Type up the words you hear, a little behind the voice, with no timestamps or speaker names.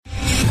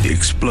the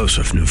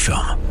explosive new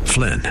film,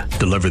 Flynn,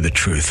 Deliver the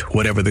Truth,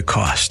 Whatever the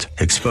Cost,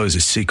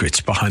 exposes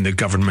secrets behind the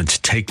government's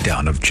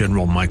takedown of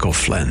General Michael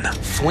Flynn.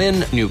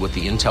 Flynn knew what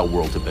the intel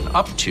world had been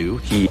up to.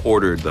 He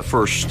ordered the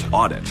first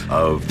audit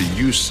of the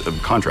use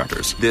of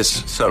contractors.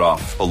 This set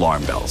off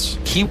alarm bells.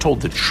 He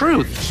told the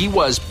truth. He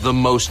was the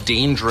most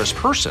dangerous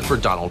person for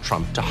Donald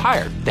Trump to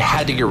hire. They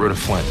had to get rid of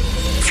Flynn.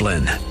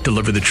 Flynn,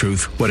 Deliver the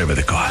Truth, Whatever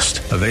the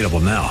Cost. Available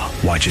now.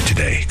 Watch it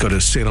today. Go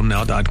to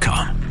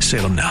salemnow.com.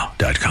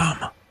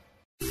 salemnow.com.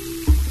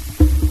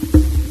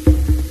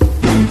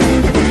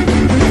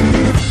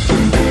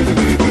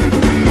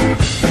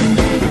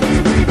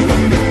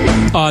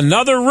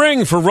 Another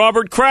ring for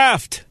Robert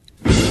Kraft.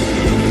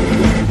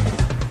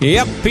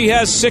 Yep, he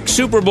has 6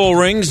 Super Bowl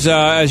rings,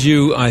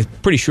 I'm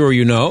pretty sure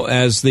you know,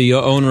 as the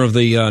owner of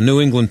the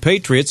New England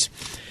Patriots.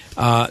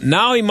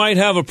 Now he might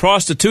have a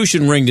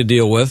prostitution ring to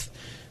deal with.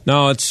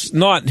 Now, it's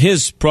not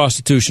his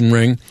prostitution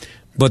ring,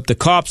 but the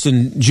cops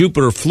in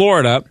Jupiter,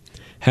 Florida,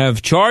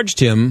 have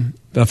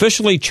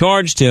officially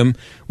charged him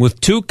with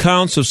 2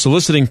 counts of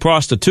soliciting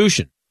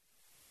prostitution.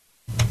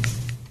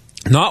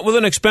 Not with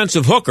an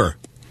expensive hooker,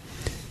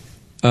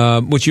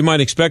 which you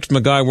might expect from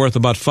a guy worth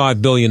about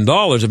 $5 billion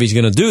if he's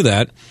going to do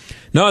that.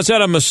 No, it's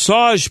at a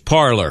massage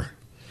parlor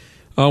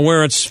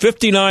where it's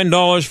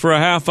 $59 for a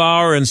half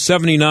hour and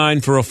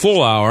 $79 for a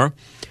full hour.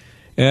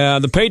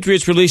 The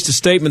Patriots released a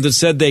statement that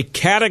said they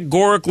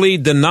categorically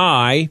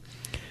deny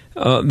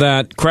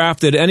that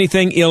Kraft did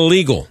anything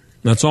illegal.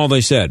 That's all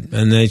they said.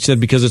 And they said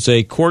because it's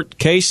a court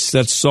case,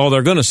 that's all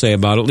they're going to say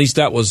about it. At least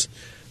that was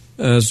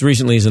as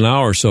recently as an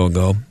hour or so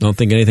ago. Don't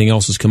think anything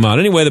else has come out.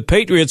 Anyway, the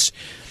Patriots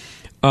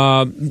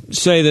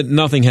say that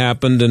nothing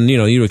happened, and,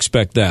 you'd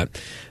expect that.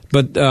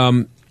 But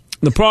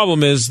the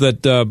problem is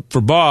that,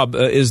 for Bob,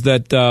 is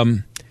that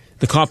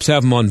the cops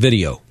have him on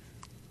video.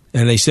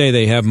 And they say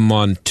they have him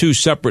on 2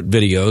 separate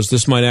videos.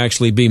 This might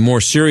actually be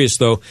more serious,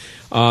 though,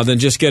 than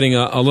just getting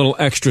a little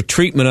extra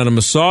treatment at a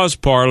massage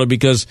parlor,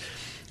 because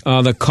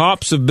the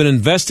cops have been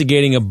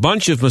investigating a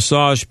bunch of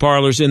massage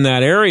parlors in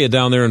that area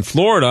down there in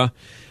Florida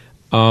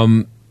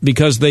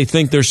because they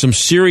think there's some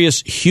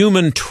serious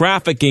human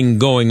trafficking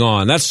going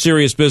on. That's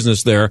serious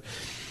business there.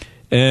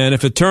 And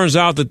if it turns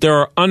out that there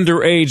are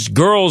underage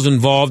girls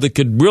involved, it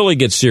could really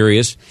get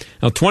serious.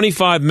 Now,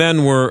 25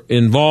 men were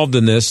involved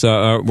in this,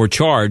 were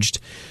charged.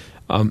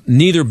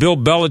 Neither Bill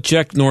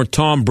Belichick nor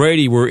Tom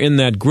Brady were in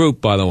that group,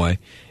 by the way.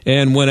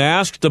 And when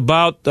asked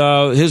about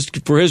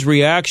his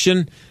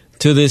reaction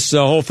to this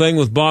whole thing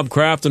with Bob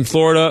Kraft in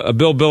Florida,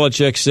 Bill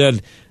Belichick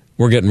said,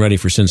 "We're getting ready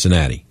for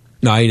Cincinnati."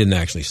 No, he didn't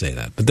actually say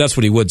that, but that's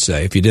what he would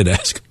say if you did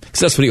ask him.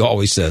 That's what he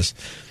always says.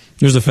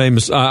 There's a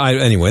famous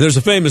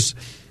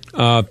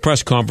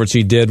press conference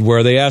he did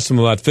where they asked him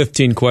about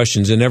 15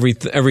 questions, and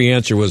every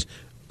answer was,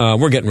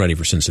 "We're getting ready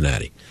for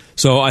Cincinnati."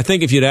 So I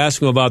think if you'd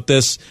ask him about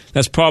this,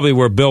 that's probably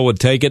where Bill would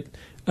take it.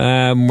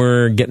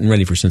 We're getting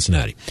ready for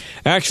Cincinnati.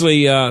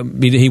 Actually,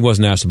 he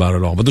wasn't asked about it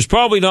at all. But there's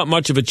probably not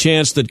much of a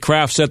chance that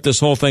Kraft set this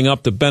whole thing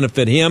up to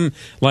benefit him,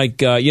 like,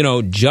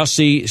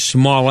 Jussie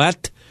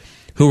Smollett,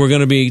 who we're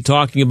going to be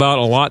talking about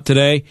a lot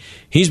today.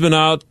 He's been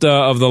cut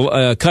out of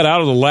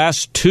the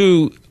last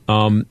 2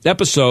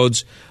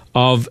 episodes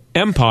of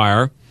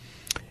Empire.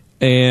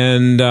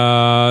 And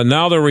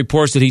now there are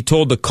reports that he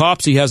told the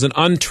cops he has an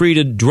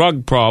untreated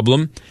drug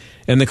problem.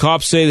 And the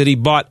cops say that he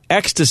bought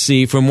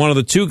ecstasy from one of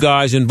the 2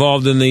 guys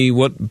involved in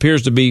what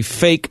appears to be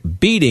fake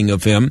beating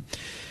of him.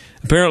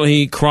 Apparently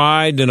he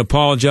cried and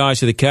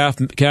apologized to the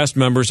cast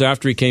members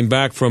after he came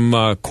back from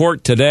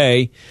court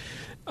today.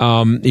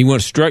 He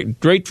went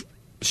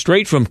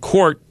straight from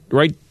court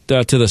right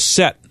to the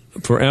set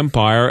for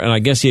Empire, and I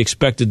guess he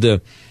expected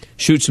to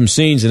shoot some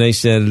scenes, and they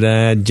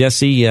said,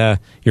 "Jesse,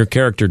 your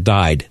character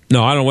died."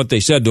 No, I don't know what they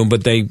said to him,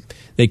 but they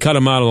cut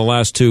him out of the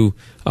last 2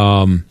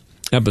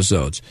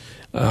 episodes.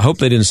 I hope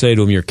they didn't say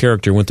to him, "Your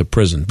character went to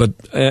prison." But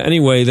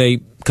anyway,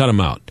 they cut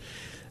him out.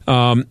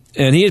 And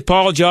he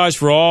apologized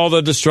for all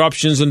the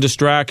disruptions and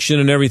distraction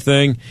and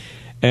everything,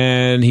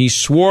 and he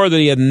swore that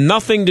he had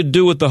nothing to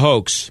do with the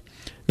hoax.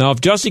 Now,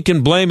 if Jussie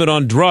can blame it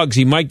on drugs,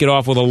 he might get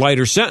off with a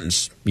lighter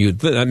sentence.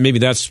 Maybe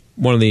that's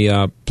one of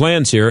the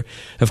plans here.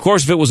 Of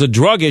course, if it was a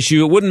drug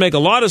issue, it wouldn't make a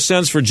lot of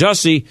sense for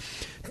Jussie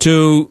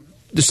to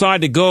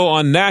decide to go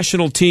on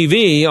national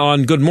TV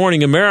on Good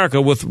Morning America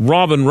with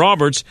Robin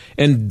Roberts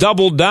and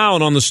double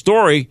down on the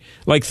story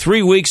like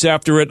 3 weeks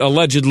after it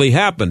allegedly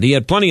happened. He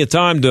had plenty of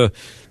time to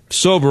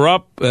sober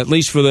up, at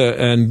least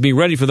and be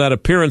ready for that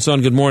appearance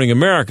on Good Morning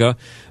America.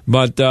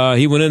 But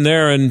he went in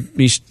there and,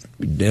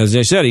 as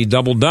I said, he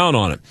doubled down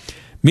on it.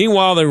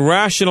 Meanwhile, the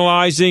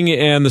rationalizing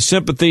and the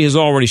sympathy has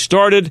already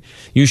started.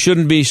 You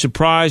shouldn't be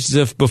surprised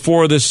if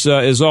before this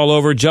is all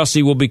over,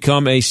 Jussie will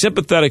become a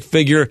sympathetic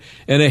figure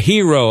and a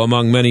hero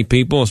among many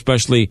people,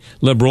 especially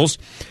liberals.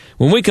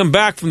 When we come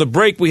back from the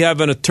break, we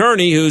have an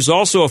attorney who's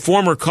also a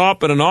former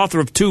cop and an author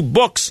of 2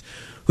 books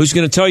who's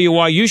going to tell you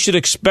why you should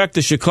expect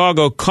the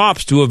Chicago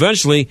cops to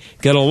eventually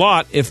get a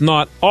lot, if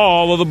not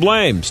all, of the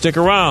blame. Stick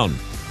around.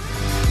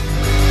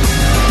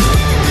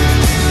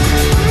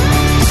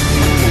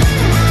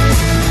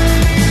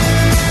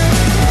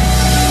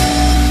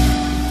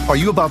 Are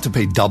you about to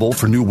pay double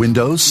for new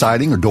windows,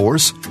 siding, or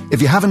doors?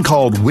 If you haven't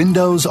called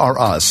Windows R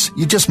Us,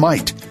 you just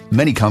might.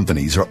 Many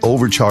companies are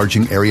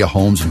overcharging area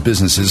homes and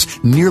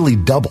businesses nearly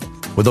double.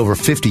 With over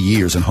 50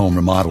 years in home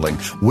remodeling,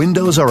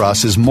 Windows R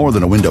Us is more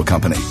than a window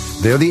company.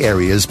 They're the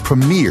area's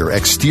premier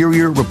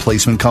exterior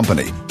replacement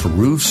company for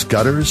roofs,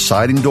 gutters,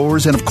 siding,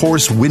 doors, and of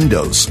course,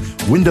 windows.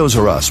 Windows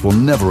R Us will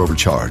never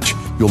overcharge.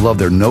 You'll love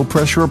their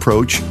no-pressure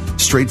approach,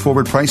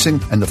 straightforward pricing,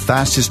 and the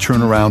fastest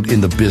turnaround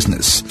in the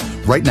business.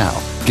 Right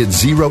now, get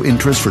zero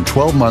interest for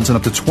 12 months and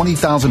up to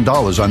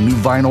 $20,000 on new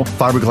vinyl,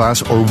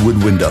 fiberglass, or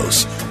wood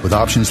windows. With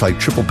options like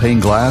triple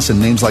pane glass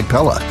and names like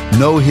Pella.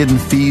 No hidden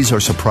fees or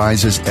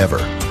surprises ever.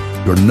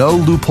 Your no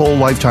loophole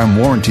lifetime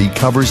warranty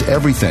covers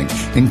everything,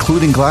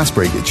 including glass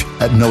breakage,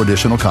 at no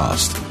additional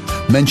cost.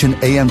 Mention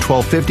AM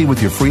 1250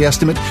 with your free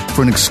estimate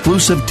for an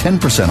exclusive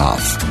 10%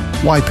 off.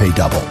 Why pay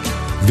double?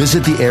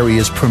 Visit the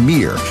area's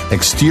premier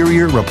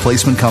exterior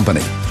replacement company,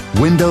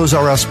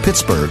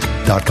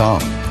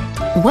 WindowsRUsPittsburgh.com.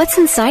 What's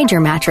inside your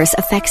mattress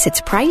affects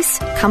its price,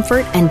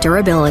 comfort, and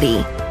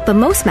durability. But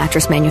most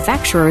mattress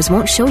manufacturers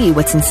won't show you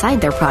what's inside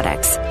their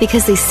products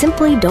because they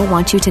simply don't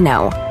want you to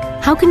know.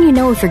 How can you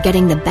know if you're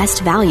getting the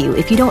best value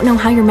if you don't know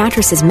how your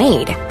mattress is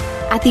made?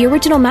 At the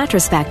Original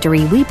Mattress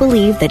Factory, we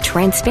believe that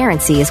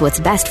transparency is what's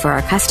best for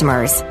our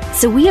customers.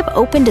 So we have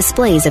open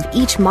displays of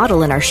each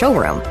model in our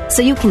showroom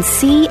so you can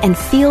see and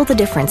feel the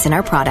difference in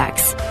our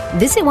products.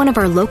 Visit one of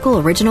our local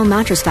Original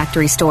Mattress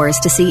Factory stores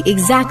to see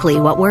exactly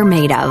what we're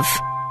made of.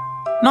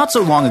 Not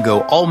so long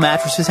ago, all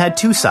mattresses had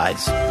two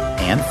sides,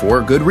 and for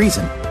a good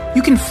reason.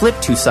 You can flip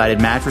two-sided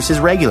mattresses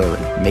regularly,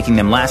 making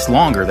them last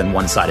longer than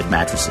one-sided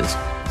mattresses.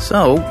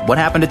 So, what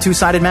happened to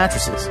two-sided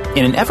mattresses?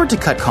 In an effort to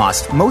cut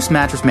costs, most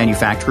mattress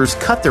manufacturers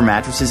cut their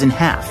mattresses in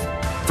half.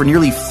 For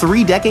nearly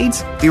 3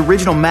 decades, the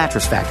Original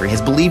Mattress Factory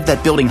has believed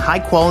that building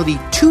high-quality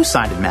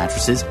two-sided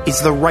mattresses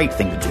is the right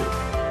thing to do.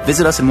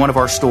 Visit us in one of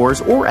our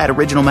stores or at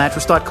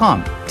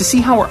originalmattress.com to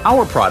see how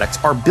our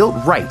products are built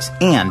right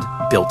and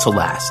built to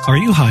last. Are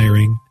you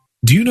hiring?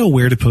 Do you know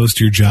where to post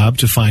your job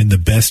to find the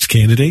best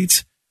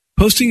candidates?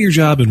 Posting your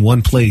job in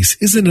one place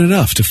isn't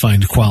enough to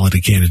find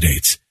quality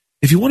candidates.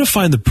 If you want to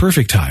find the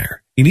perfect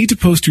hire, you need to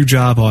post your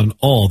job on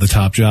all the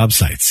top job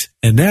sites.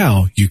 And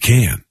now you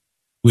can.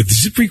 With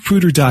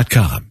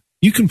ZipRecruiter.com,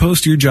 you can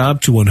post your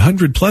job to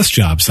 100 plus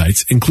job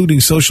sites,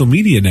 including social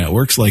media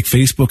networks like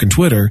Facebook and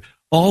Twitter,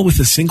 all with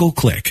a single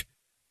click.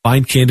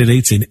 Find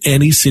candidates in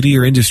any city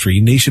or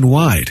industry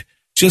nationwide.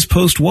 Just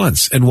post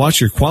once and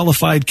watch your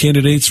qualified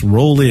candidates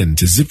roll in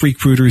to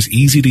ZipRecruiter's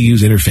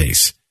easy-to-use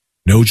interface.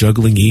 No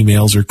juggling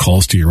emails or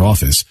calls to your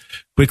office.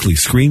 Quickly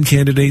screen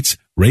candidates,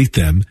 rate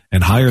them,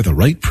 and hire the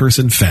right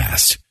person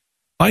fast.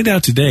 Find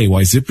out today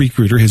why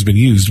ZipRecruiter has been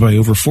used by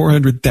over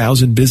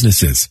 400,000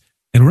 businesses.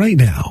 And right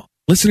now,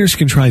 listeners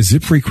can try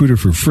ZipRecruiter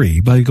for free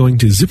by going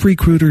to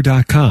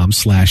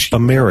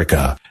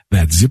ZipRecruiter.com/America.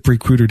 That's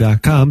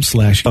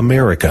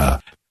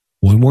ZipRecruiter.com/America.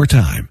 One more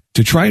time.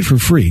 To try it for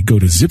free, go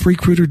to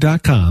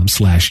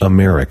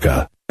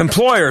ZipRecruiter.com/America.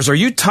 Employers, are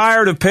you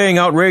tired of paying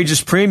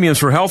outrageous premiums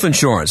for health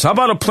insurance? How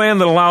about a plan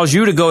that allows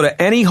you to go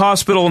to any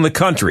hospital in the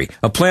country?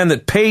 A plan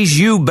that pays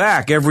you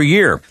back every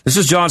year. This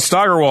is John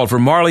Steigerwald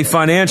from Marley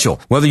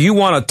Financial. Whether you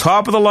want a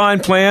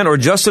top-of-the-line plan or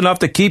just enough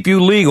to keep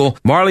you legal,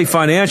 Marley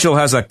Financial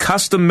has a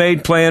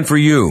custom-made plan for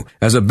you.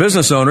 As a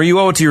business owner,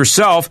 you owe it to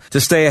yourself to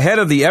stay ahead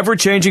of the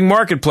ever-changing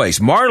marketplace.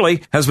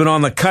 Marley has been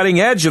on the cutting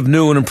edge of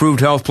new and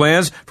improved health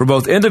plans for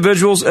both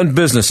individuals and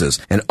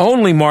businesses. And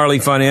only Marley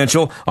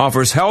Financial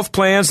offers health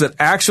plans that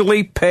actually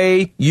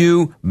pay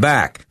you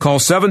back. Call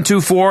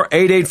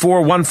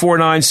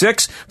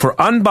 724-884-1496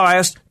 for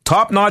unbiased,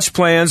 top-notch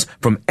plans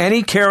from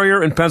any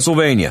carrier in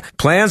Pennsylvania.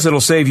 Plans that'll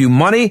save you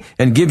money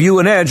and give you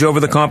an edge over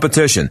the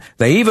competition.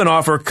 They even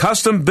offer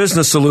custom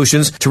business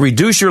solutions to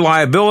reduce your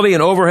liability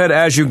and overhead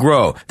as you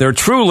grow. They're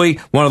truly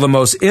one of the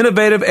most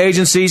innovative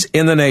agencies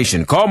in the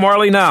nation. Call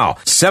Marley now,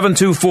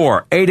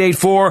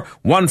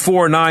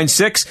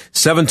 724-884-1496,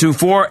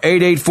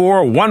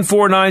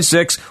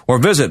 724-884-1496, or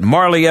visit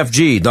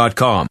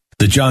marleyfg.com.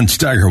 The John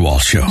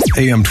Steigerwald Show,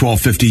 AM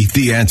 1250,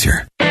 The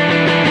Answer.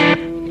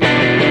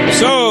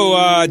 So,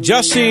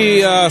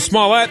 Jussie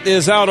Smollett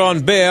is out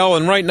on bail,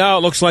 and right now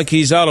it looks like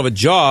he's out of a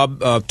job.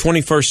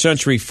 21st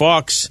Century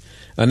Fox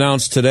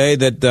announced today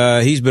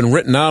that he's been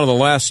written out of the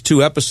last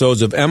 2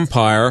 episodes of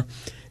Empire,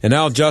 and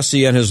now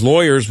Jussie and his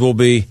lawyers will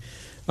be,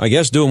 I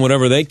guess, doing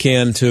whatever they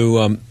can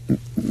to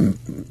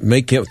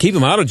keep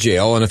him out of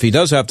jail, and if he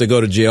does have to go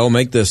to jail,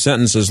 make the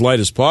sentence as light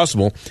as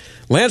possible.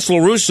 Lance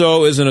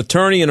LaRusso is an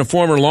attorney and a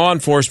former law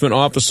enforcement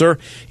officer.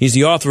 He's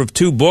the author of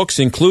 2 books,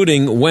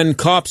 including When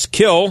Cops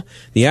Kill,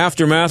 The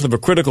Aftermath of a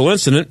Critical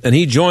Incident, and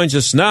he joins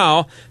us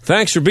now.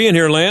 Thanks for being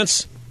here,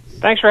 Lance.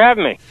 Thanks for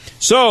having me.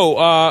 So,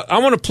 I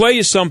want to play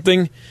you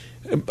something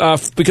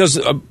because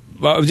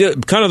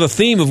kind of the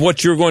theme of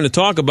what you're going to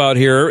talk about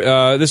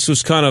here, this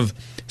was kind of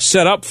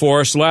set up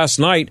for us last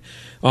night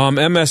on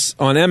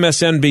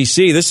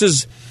MSNBC. This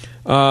is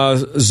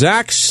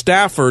Zach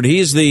Stafford.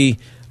 He's the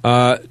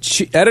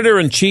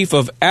editor-in-chief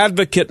of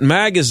Advocate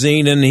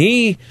magazine, and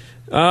he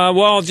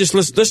Well, just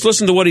let's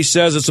listen to what he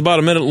says. It's about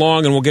a minute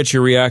long, and we'll get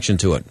your reaction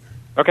to it.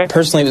 Okay.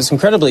 Personally, it was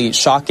incredibly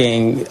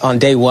shocking on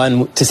day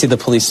one to see the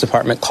police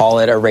department call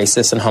it a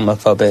racist and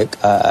homophobic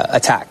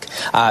attack.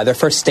 Their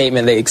first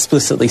statement, they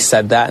explicitly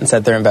said that and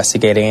said they're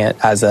investigating it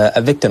as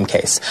a victim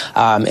case.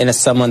 And as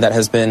someone that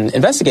has been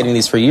investigating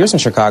these for years in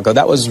Chicago,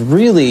 that was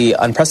really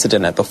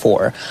unprecedented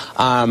before.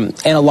 And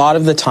a lot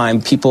of the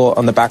time, people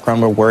on the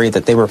background were worried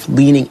that they were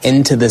leaning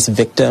into this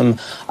victim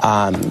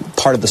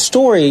part of the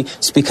story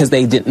just because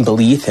they didn't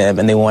believe him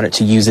and they wanted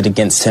to use it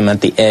against him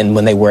at the end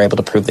when they were able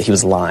to prove that he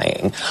was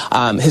lying.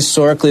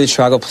 Historically, the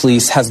Chicago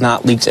police has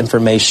not leaked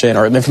information,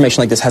 or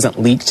information like this hasn't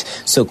leaked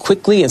so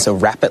quickly and so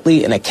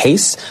rapidly in a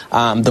case.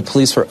 The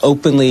police were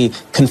openly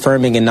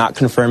confirming and not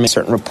confirming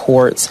certain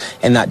reports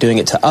and not doing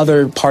it to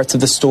other parts of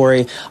the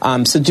story.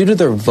 So due to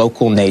their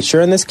vocal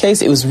nature in this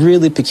case, it was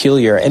really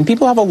peculiar. And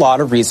people have a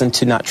lot of reason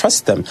to not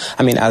trust them.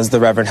 I mean, as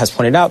the Reverend has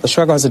pointed out, the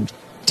Chicago has a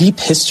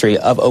deep history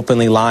of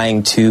openly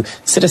lying to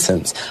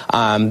citizens.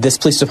 This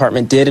police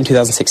department did in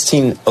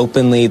 2016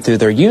 openly, through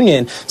their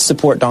union,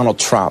 support Donald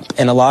Trump.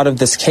 And a lot of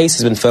this case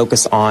has been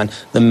focused on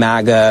the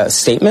MAGA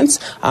statements,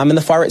 and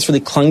the far right's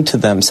really clung to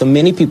them. So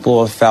many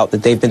people have felt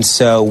that they've been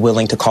so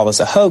willing to call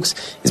this a hoax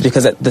is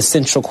because the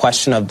central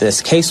question of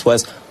this case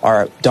was,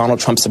 are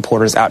Donald Trump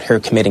supporters out here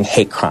committing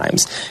hate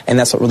crimes? And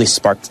that's what really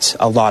sparked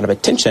a lot of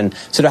attention.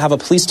 So to have a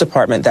police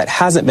department that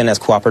hasn't been as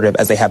cooperative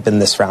as they have been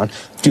this round,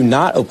 do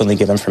not openly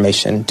give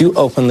information, do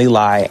openly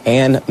lie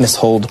and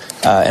mishold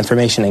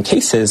information in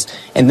cases,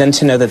 and then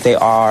to know that they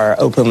have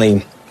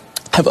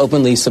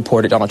openly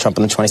supported Donald Trump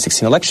in the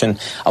 2016 election,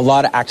 a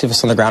lot of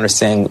activists on the ground are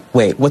saying,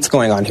 wait, what's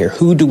going on here?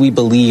 Who do we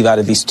believe out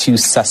of these two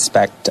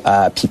suspect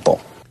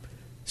people?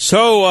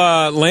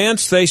 So,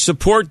 Lance, they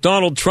support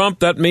Donald Trump.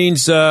 That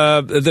means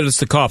that it's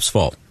the cops'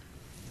 fault.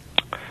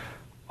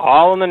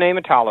 All in the name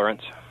of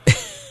tolerance.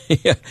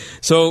 Yeah.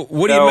 So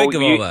what do you make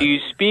of all that? You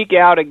speak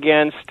out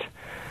against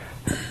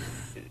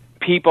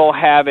people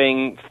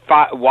having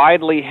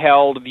widely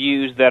held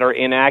views that are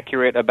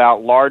inaccurate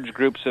about large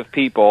groups of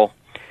people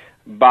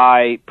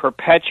by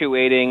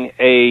perpetuating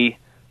a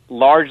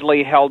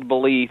largely held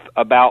belief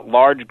about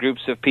large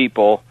groups of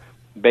people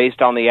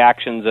based on the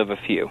actions of a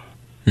few.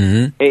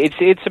 Mm-hmm.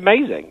 It's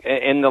amazing,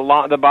 and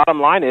the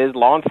bottom line is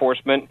law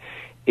enforcement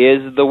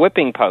is the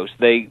whipping post.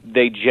 They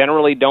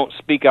generally don't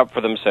speak up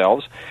for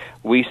themselves.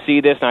 We see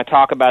this, and I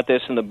talk about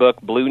this in the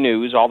book Blue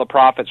News. All the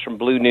profits from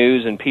Blue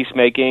News and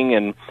peacemaking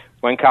and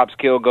When Cops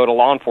Kill go to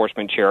law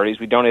enforcement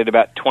charities. We donated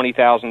about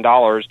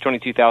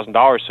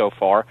 $22,000 so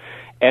far,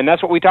 and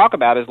that's what we talk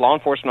about is law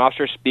enforcement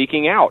officers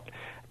speaking out.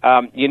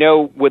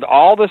 With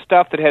all the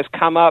stuff that has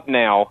come up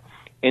now,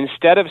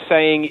 instead of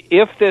saying,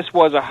 if this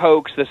was a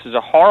hoax, this is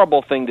a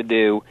horrible thing to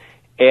do,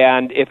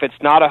 and if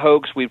it's not a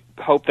hoax, we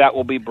hope that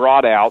will be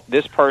brought out,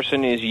 this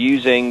person is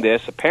using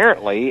this,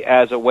 apparently,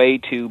 as a way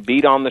to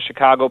beat on the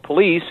Chicago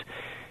police,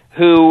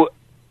 who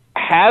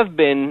have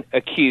been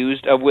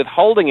accused of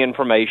withholding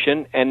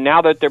information, and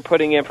now that they're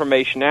putting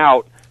information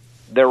out,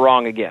 they're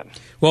wrong again.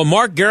 Well,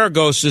 Mark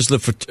Garagos is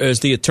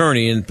the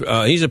attorney, and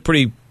he's the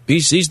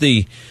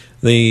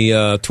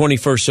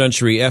 21st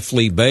century F.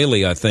 Lee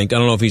Bailey, I think. I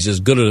don't know if he's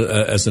as good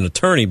as an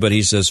attorney, but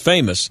he's as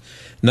famous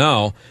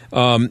now.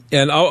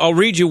 And I'll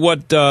read you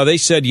what they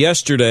said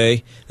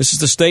yesterday. This is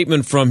the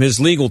statement from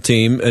his legal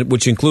team,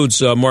 which includes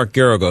Mark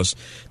Garagos.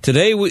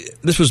 Today, I'll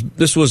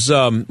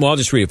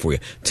just read it for you.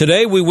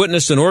 Today, we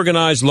witnessed an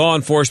organized law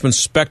enforcement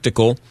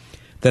spectacle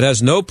that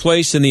has no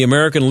place in the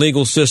American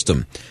legal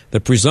system. The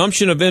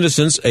presumption of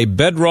innocence, a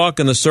bedrock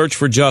in the search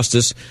for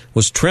justice,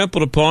 was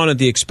trampled upon at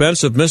the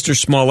expense of Mr.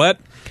 Smollett,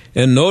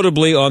 and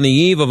notably on the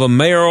eve of a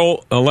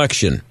mayoral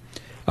election.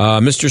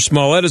 Mr.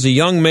 Smollett is a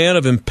young man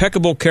of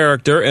impeccable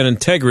character and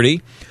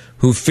integrity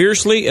who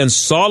fiercely and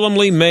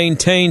solemnly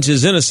maintains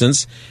his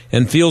innocence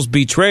and feels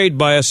betrayed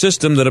by a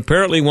system that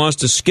apparently wants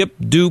to skip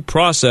due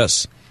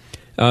process.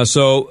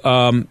 So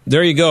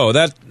there you go.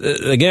 That,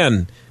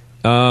 again...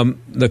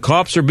 the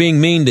cops are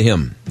being mean to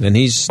him, and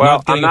he's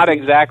I'm not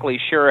exactly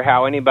sure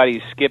how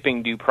anybody's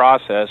skipping due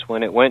process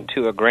when it went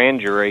to a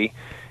grand jury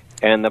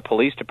and the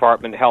police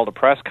department held a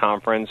press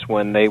conference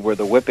when they were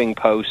the whipping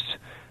posts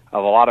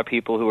of a lot of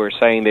people who are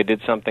saying they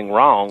did something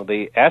wrong.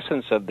 The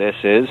essence of this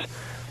is,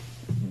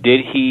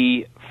 did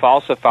he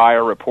falsify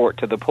a report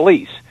to the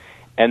police?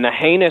 And the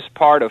heinous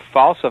part of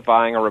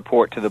falsifying a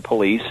report to the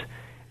police,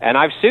 and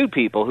I've sued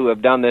people who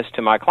have done this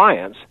to my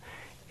clients,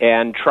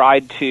 and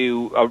tried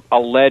to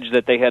allege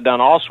that they had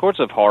done all sorts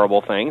of horrible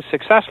things,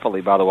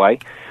 successfully, by the way.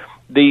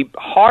 The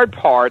hard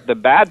part, the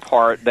bad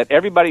part that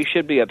everybody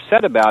should be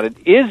upset about it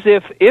is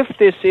if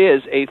this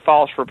is a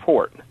false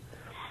report,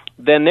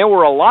 then there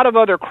were a lot of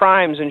other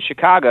crimes in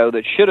Chicago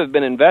that should have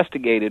been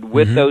investigated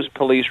with those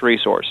police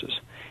resources.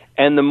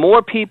 And the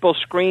more people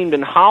screamed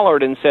and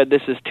hollered and said,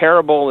 this is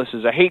terrible, this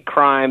is a hate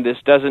crime, this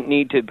doesn't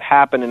need to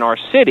happen in our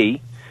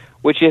city,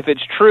 which if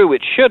it's true,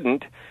 it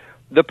shouldn't,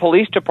 the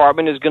police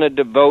department is going to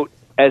devote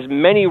as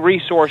many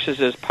resources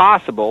as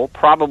possible,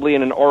 probably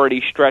in an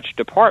already stretched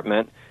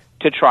department,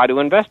 to try to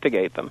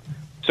investigate them.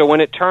 So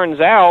when it turns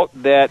out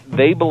that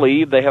they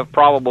believe they have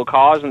probable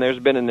cause and there's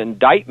been an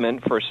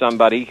indictment for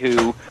somebody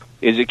who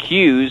is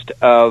accused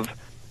of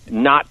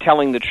not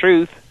telling the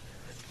truth,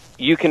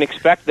 you can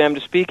expect them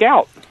to speak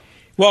out.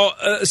 Well,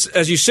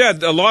 as you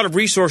said, a lot of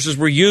resources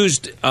were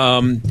used,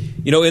 in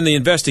the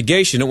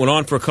investigation. It went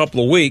on for a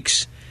couple of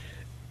weeks.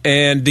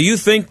 And do you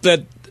think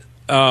that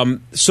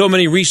so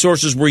many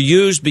resources were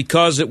used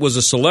because it was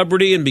a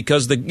celebrity and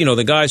because the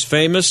guy's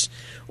famous,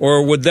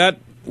 or would that,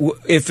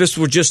 if this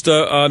were just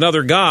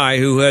another guy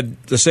who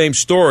had the same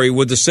story,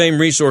 would the same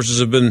resources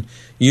have been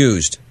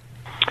used?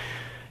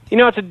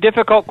 It's a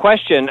difficult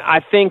question. I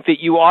think that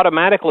you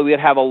automatically would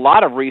have a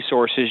lot of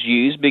resources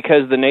used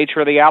because of the nature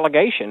of the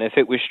allegation. If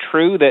it was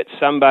true that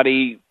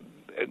somebody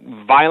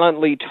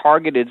violently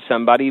targeted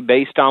somebody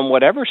based on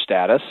whatever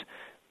status,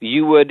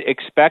 you would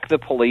expect the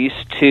police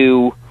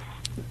to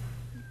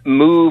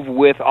move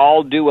with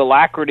all due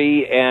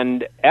alacrity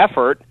and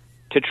effort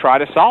to try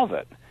to solve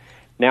it.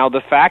 Now,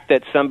 the fact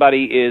that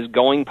somebody is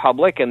going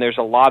public and there's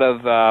a lot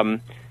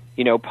of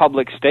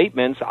public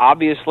statements,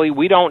 obviously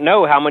we don't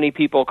know how many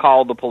people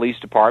called the police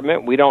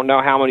department. We don't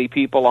know how many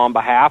people on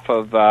behalf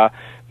of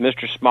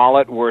Mr.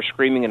 Smollett were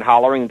screaming and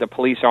hollering that the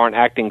police aren't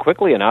acting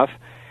quickly enough.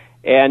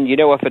 And,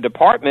 if a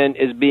department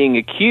is being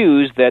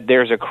accused that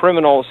there's a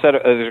criminal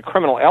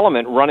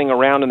element running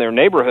around in their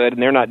neighborhood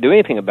and they're not doing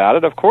anything about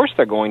it, of course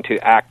they're going to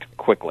act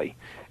quickly.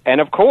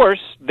 And, of course,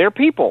 they're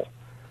people.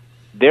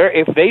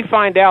 If they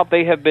find out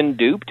they have been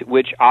duped,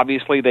 which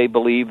obviously they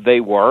believe they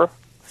were,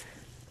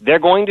 they're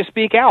going to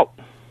speak out.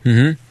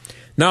 Mm-hmm.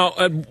 Now,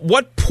 at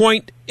what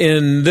point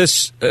in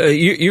this,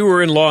 you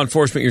were in law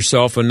enforcement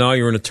yourself, and now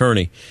you're an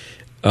attorney.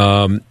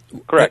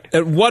 Correct.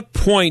 At what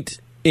point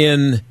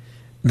in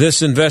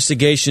this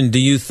investigation do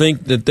you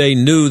think that they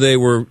knew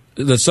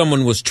that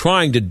someone was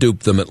trying to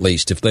dupe them, at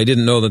least, if they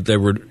didn't know that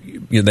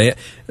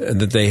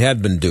that they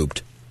had been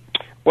duped?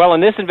 Well,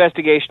 in this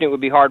investigation, it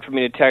would be hard for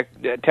me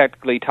to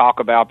technically talk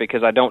about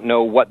because I don't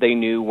know what they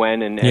knew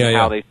when and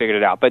how they figured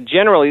it out. But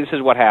generally, this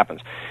is what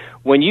happens.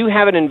 When you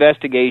have an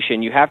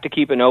investigation, you have to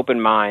keep an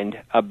open mind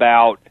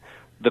about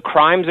the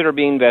crimes that are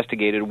being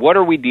investigated. What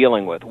are we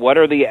dealing with? What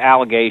are the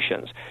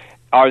allegations?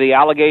 Are the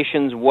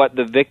allegations what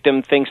the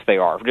victim thinks they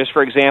are? Just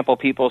for example,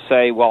 people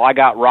say, well, I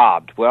got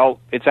robbed. Well,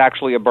 it's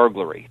actually a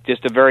burglary.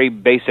 Just a very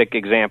basic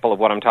example of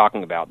what I'm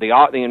talking about.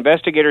 The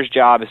investigator's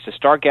job is to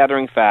start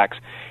gathering facts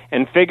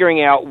and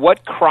figuring out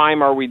what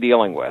crime are we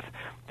dealing with.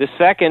 The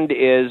second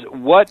is,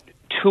 what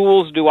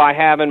tools do I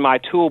have in my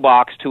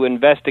toolbox to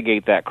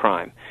investigate that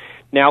crime?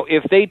 Now,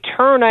 if they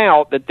turn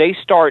out that they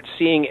start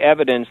seeing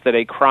evidence that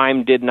a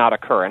crime did not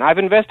occur, and I've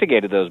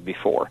investigated those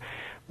before,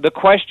 the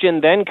question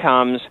then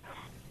comes,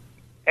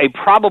 a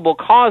probable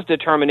cause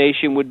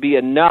determination would be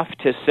enough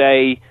to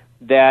say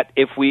that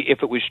if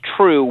it was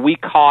true, we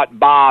caught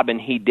Bob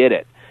and he did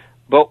it.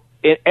 But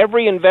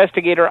every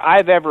investigator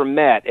I've ever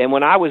met, and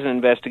when I was an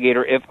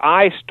investigator, if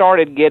I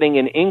started getting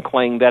an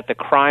inkling that the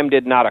crime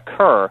did not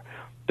occur,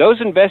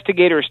 those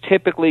investigators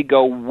typically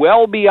go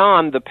well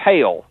beyond the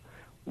pale,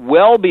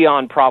 well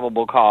beyond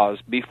probable cause,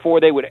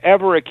 before they would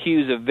ever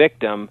accuse a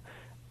victim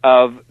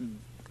of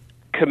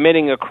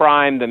committing a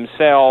crime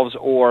themselves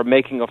or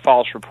making a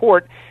false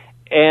report,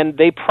 and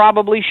they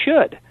probably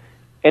should.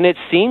 And it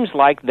seems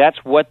like that's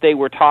what they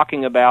were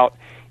talking about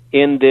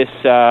in this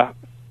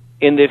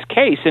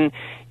case. And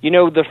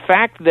the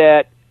fact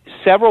that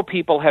several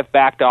people have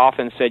backed off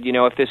and said,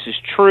 if this is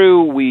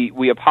true,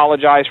 we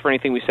apologize for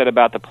anything we said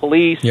about the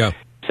police. Yeah.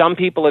 Some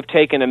people have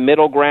taken a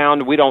middle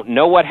ground. We don't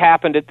know what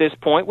happened at this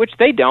point, which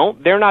they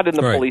don't. They're not in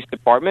the police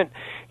department.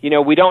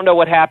 We don't know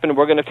what happened.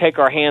 We're going to take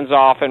our hands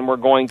off and we're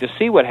going to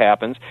see what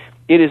happens.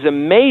 It is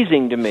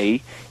amazing to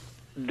me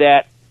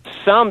that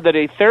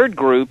a third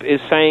group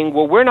is saying,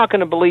 well, we're not going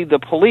to believe the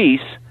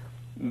police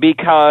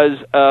because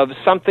of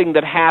something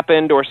that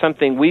happened or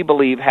something we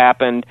believe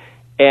happened,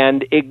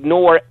 and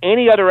ignore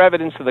any other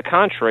evidence to the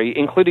contrary,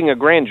 including a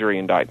grand jury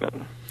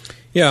indictment.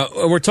 Yeah,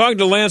 we're talking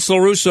to Lance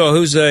LaRusso,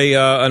 who's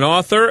an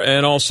author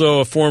and also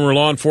a former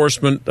law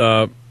enforcement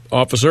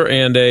officer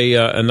and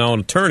now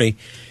an attorney.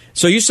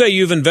 So you say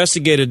you've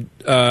investigated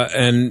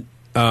and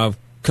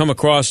come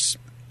across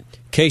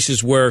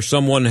cases where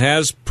someone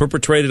has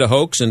perpetrated a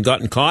hoax and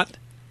gotten caught?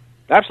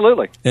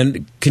 Absolutely.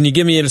 And can you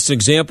give me an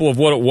example of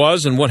what it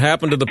was and what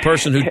happened to the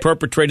person who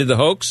perpetrated the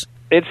hoax?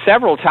 It's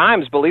several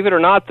times. Believe it or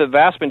not, the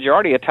vast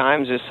majority of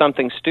times is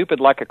something stupid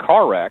like a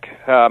car wreck.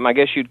 I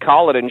guess you'd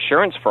call it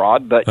insurance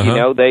fraud, but,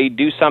 they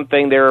do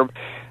something.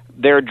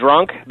 They're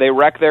drunk, they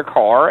wreck their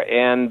car,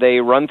 and they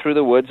run through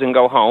the woods and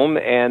go home,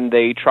 and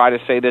they try to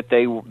say that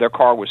their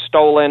car was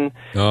stolen,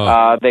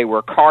 they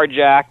were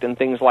carjacked, and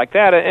things like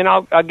that. And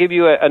I'll give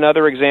you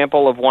another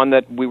example of one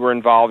that we were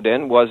involved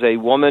in. Was a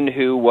woman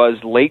who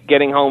was late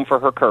getting home for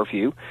her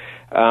curfew.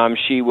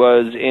 She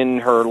was in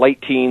her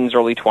late teens,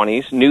 early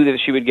 20s, knew that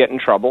she would get in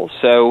trouble,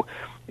 so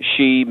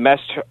she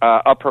messed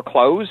up her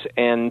clothes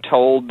and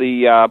told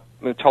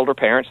her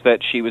parents that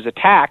she was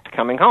attacked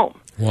coming home.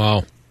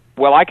 Wow.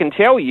 Well, I can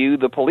tell you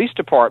the police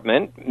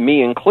department,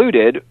 me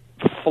included,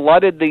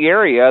 flooded the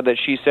area that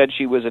she said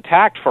she was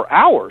attacked for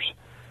hours,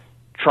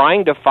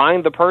 trying to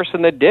find the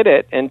person that did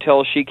it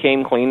until she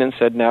came clean and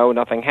said, no,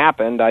 nothing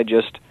happened. I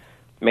just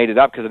made it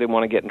up because I didn't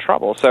want to get in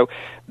trouble. So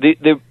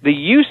the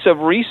use of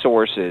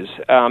resources,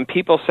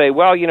 people say,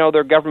 well,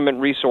 they're government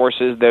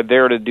resources. They're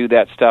there to do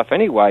that stuff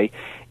anyway.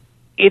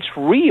 It's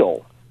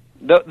real.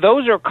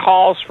 Those are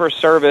calls for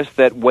service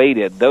that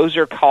waited. Those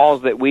are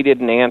calls that we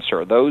didn't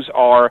answer. Those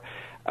are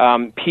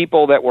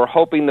people that were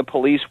hoping the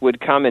police would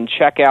come and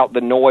check out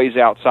the noise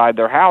outside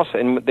their house,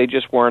 and they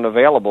just weren't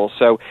available.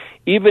 So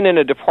even in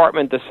a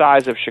department the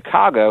size of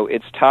Chicago,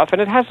 it's tough,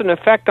 and it has an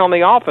effect on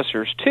the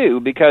officers,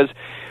 too, because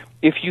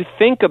if you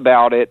think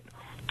about it,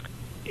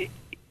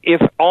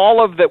 if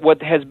all of that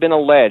what has been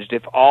alleged,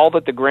 if all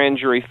that the grand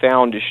jury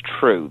found is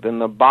true, then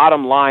the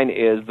bottom line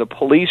is the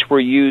police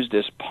were used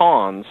as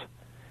pawns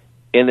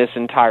in this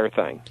entire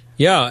thing.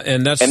 Yeah,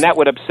 and that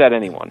would upset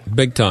anyone.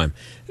 Big time.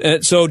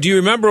 So do you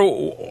remember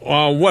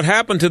what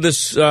happened to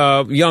this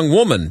young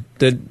woman?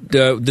 Did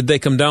they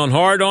come down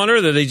hard on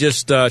her? Did they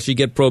just she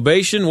get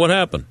probation? What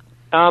happened?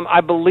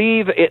 I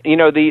believe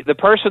the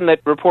person that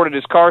reported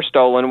his car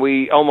stolen,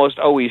 we almost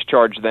always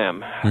charge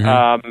them,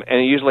 and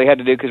it usually had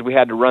to do because we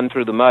had to run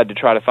through the mud to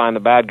try to find the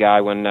bad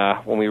guy when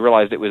we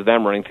realized it was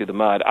them running through the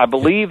mud. I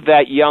believe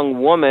that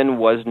young woman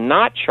was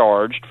not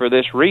charged for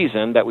this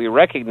reason, that we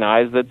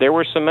recognized that there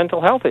were some mental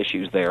health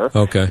issues there,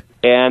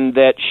 and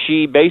that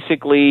she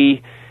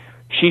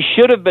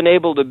should have been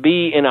able to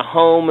be in a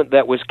home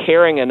that was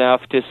caring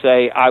enough to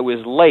say, I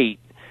was late.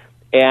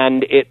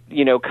 And it,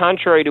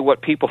 contrary to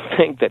what people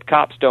think that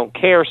cops don't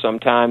care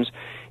sometimes,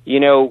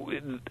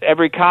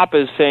 every cop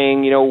is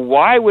saying,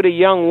 why would a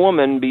young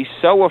woman be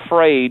so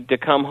afraid to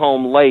come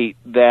home late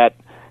that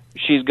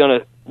she's going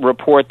to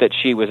report that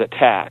she was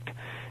attacked?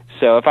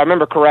 So if I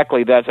remember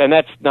correctly, that's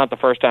not the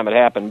first time it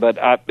happened, but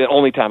the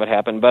only time it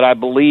happened. But I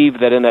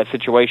believe that in that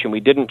situation we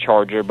didn't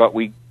charge her, but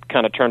we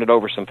kind of turned it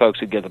over to some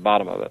folks who'd get to the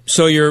bottom of it.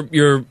 So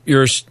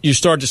you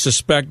start to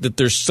suspect that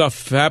there's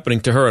stuff happening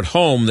to her at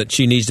home that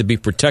she needs to be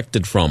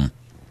protected from.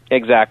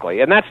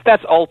 Exactly, and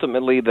that's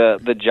ultimately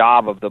the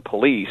job of the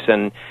police.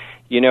 And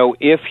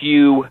if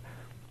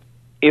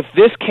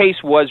this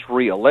case was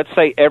real, let's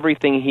say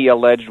everything he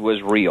alleged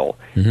was real,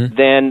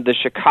 then the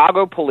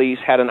Chicago police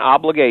had an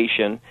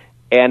obligation,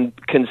 and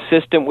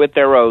consistent with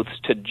their oaths,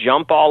 to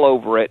jump all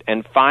over it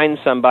and find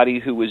somebody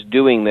who was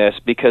doing this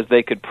because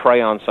they could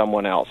prey on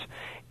someone else.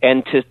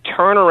 And to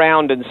turn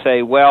around and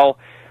say, well,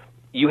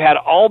 you had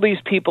all these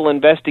people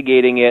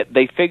investigating it,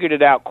 they figured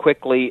it out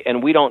quickly,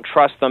 and we don't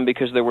trust them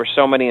because there were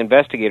so many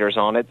investigators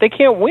on it, they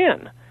can't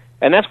win.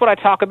 And that's what I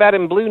talk about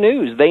in Blue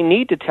News. They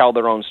need to tell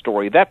their own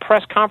story. That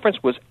press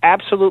conference was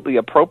absolutely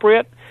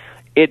appropriate.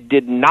 It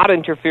did not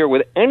interfere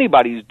with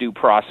anybody's due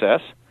process.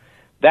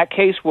 That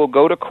case will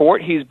go to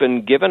court. He's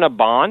been given a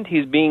bond.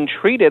 He's being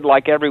treated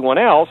like everyone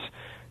else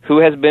who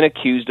has been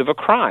accused of a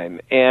crime.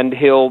 And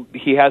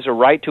he has a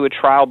right to a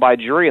trial by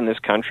jury in this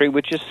country,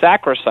 which is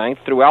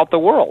sacrosanct throughout the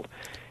world.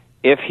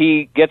 If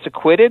he gets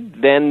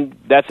acquitted, then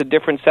that's a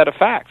different set of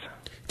facts.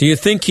 Do you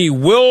think he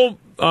will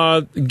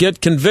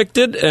get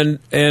convicted? And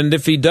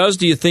if he does,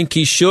 do you think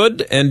he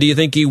should? And do you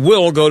think he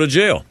will go to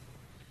jail?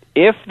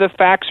 If the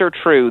facts are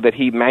true that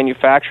he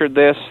manufactured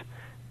this,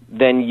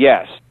 then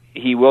yes,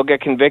 he will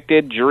get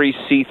convicted. Juries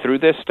see through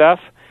this stuff,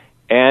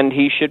 and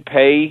he should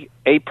pay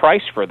a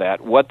price for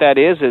that. What that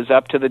is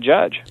up to the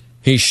judge.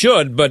 He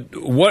should, but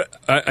what?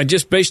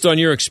 Just based on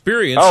your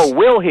experience. Oh,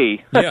 will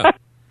he? Yeah.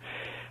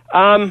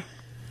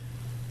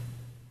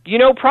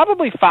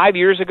 Probably 5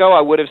 years ago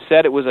I would have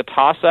said it was a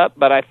toss-up,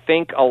 but I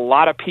think a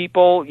lot of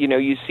people,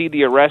 you see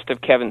the arrest of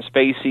Kevin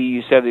Spacey,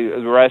 you see the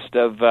arrest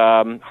of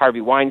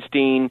Harvey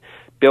Weinstein,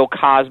 Bill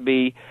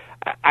Cosby.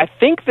 I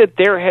think that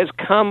there has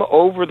come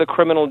over the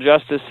criminal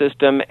justice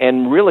system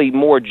and really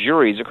more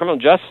juries. The criminal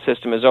justice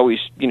system has always,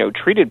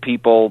 treated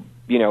people,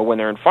 when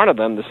they're in front of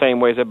them the same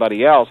way as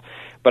everybody else.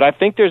 But I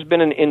think there's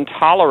been an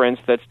intolerance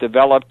that's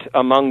developed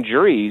among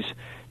juries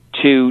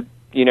to,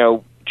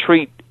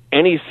 treat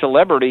any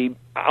celebrity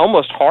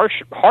almost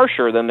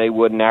harsher than they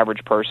would an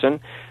average person,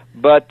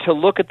 but to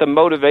look at the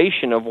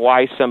motivation of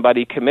why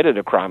somebody committed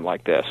a crime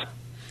like this.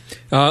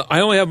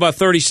 I only have about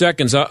 30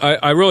 seconds.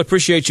 I really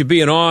appreciate you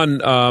being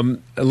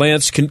on,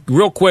 Lance.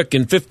 Real quick,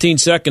 in 15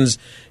 seconds,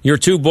 your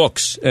two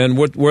books and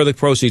where the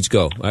proceeds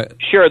go.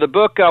 Sure. The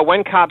book,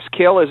 When Cops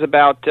Kill, is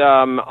about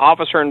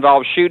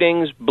officer-involved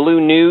shootings. Blue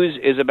News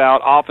is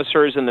about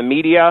officers in the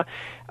media.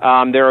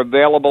 They're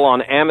available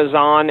on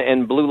Amazon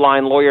and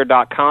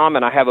BlueLineLawyer.com,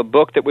 and I have a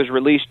book that was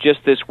released just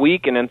this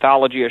week, an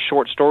anthology of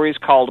short stories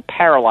called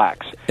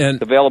Parallax. And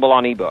it's available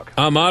on ebook.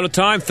 I'm out of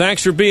time.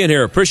 Thanks for being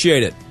here.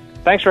 Appreciate it.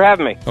 Thanks for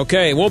having me.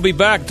 Okay, we'll be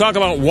back to talk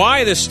about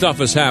why this stuff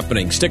is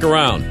happening. Stick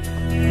around.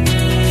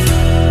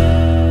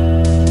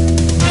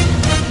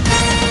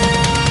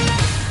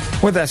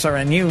 With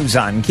SRN News,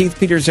 I'm Keith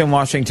Peters in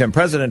Washington.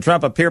 President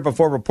Trump appeared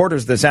before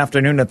reporters this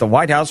afternoon at the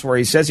White House, where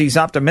he says he's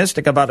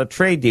optimistic about a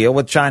trade deal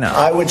with China.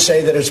 I would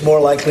say that it's more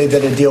likely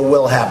that a deal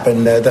will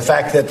happen. The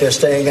fact that they're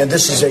staying, and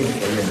this is a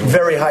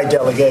very high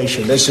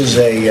delegation. This is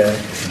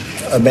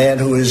a man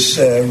who is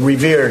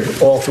revered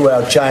all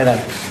throughout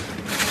China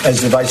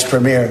as the vice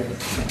premier.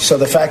 So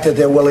the fact that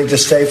they're willing to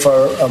stay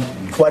for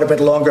quite a bit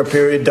longer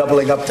period,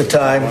 doubling up the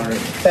time,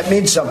 that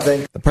means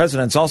something. The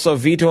president's also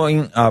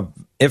vetoing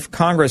if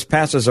Congress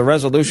passes a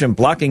resolution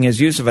blocking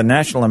his use of a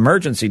national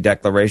emergency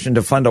declaration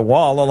to fund a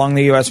wall along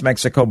the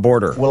U.S.-Mexico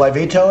border. Will I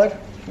veto it?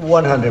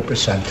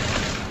 100%.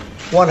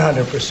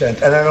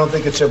 100%. And I don't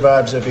think it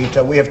survives a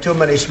veto. We have too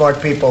many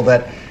smart people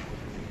that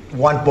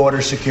want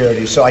border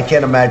security, so I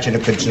can't imagine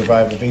it could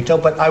survive a veto,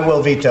 but I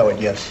will veto it,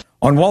 yes.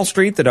 On Wall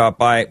Street, the Dow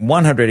by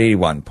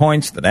 181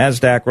 points. The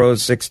Nasdaq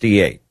rose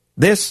 68.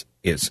 This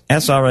is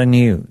SRN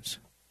News.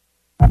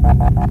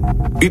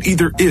 It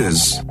either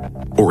is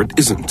or it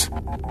isn't.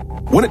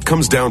 When it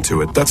comes down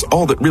to it, that's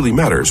all that really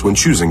matters when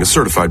choosing a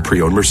certified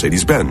pre-owned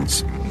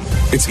Mercedes-Benz.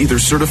 It's either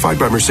certified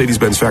by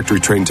Mercedes-Benz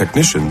factory-trained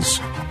technicians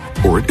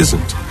or it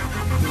isn't.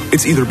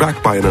 It's either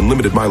backed by an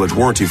unlimited mileage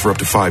warranty for up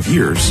to 5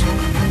 years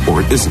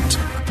or it isn't.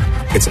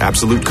 It's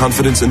absolute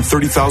confidence in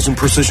 30,000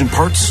 precision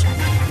parts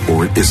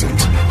or it isn't.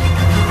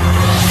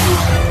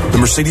 The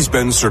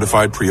Mercedes-Benz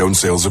Certified Pre-Owned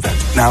Sales Event,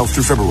 now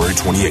through February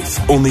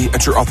 28th, only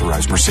at your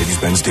authorized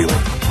Mercedes-Benz dealer.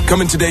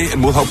 Come in today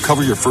and we'll help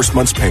cover your first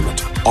month's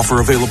payment.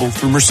 Offer available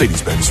through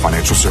Mercedes-Benz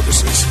Financial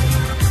Services.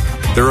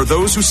 There are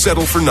those who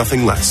settle for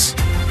nothing less.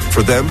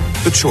 For them,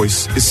 the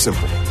choice is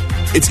simple.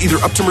 It's either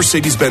up to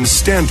Mercedes-Benz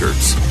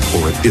standards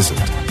or it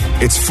isn't.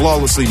 It's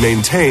flawlessly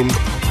maintained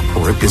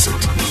or it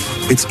isn't.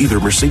 It's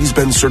either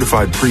Mercedes-Benz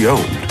Certified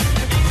Pre-Owned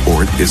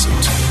or it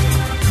isn't.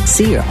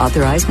 See your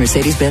authorized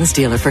Mercedes-Benz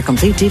dealer for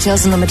complete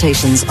details and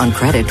limitations on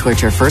credit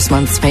towards your first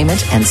month's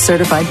payment and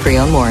certified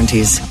pre-owned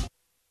warranties.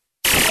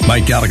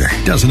 Mike Gallagher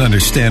doesn't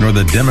understand where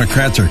the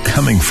Democrats are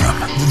coming from.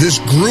 This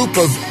group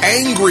of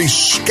angry,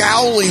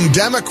 scowling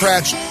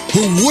Democrats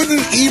who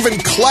wouldn't even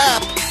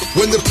clap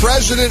when the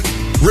president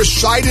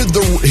recited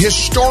the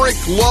historic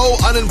low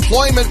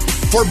unemployment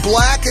for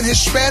black and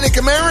Hispanic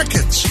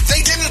Americans.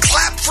 They didn't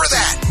clap for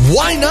that.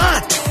 Why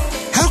not?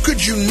 How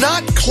could you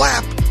not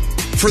clap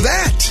for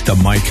that? The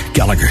Mike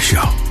Gallagher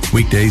Show.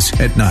 Weekdays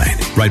at 9,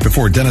 right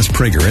before Dennis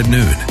Prager at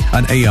noon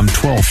on AM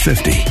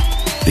 1250.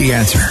 The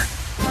Answer.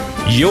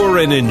 You're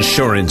an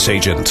insurance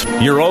agent.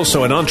 You're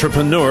also an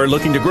entrepreneur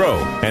looking to grow.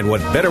 And what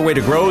better way to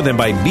grow than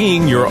by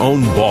being your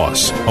own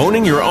boss?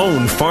 Owning your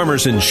own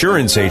Farmers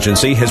Insurance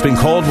Agency has been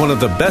called one of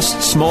the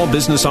best small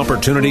business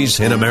opportunities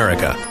in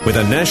America. With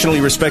a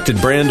nationally respected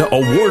brand,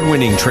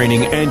 award-winning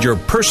training, and your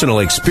personal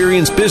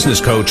experienced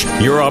business coach,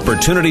 your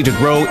opportunity to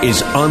grow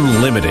is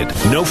unlimited.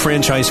 No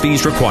franchise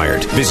fees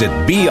required. Visit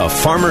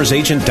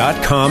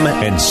beafarmersagent.com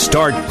and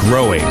start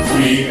growing.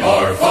 We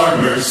are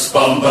farmers.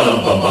 Bum, bum,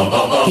 bum, bum, bum,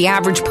 bum. The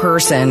average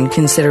person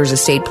considers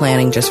estate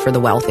planning just for the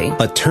wealthy.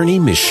 Attorney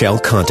Michelle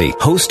Conti,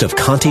 host of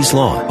Conti's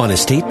Law on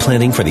estate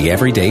planning for the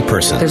everyday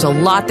person. There's a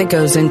lot that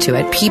goes into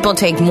it. People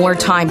take more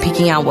time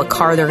picking out what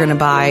car they're going to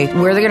buy,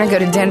 where they're going to go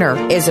to dinner,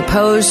 as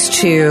opposed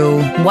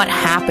to what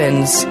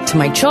happens to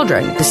my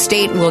children. The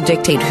state will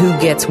dictate who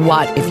gets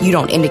what if you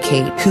don't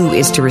indicate who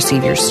is to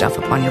receive your stuff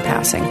upon your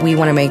passing. We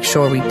want to make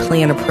sure we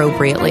plan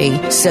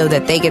appropriately so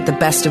that they get the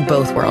best of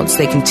both worlds.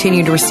 They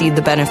continue to receive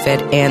the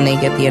benefit and they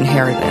get the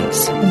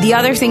inheritance. The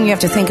other thing you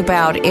have to think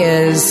about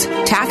is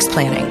tax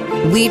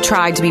planning. We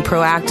try to be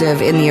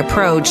proactive in the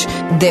approach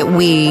that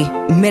we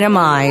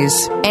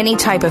minimize any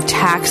type of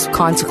tax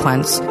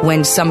consequence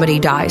when somebody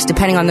dies,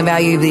 depending on the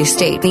value of the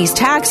estate. These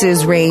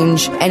taxes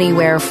range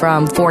anywhere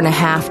from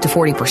 4.5% to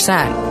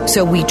 40%.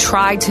 So we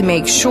try to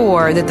make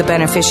sure that the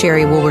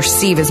beneficiary will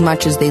receive as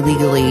much as they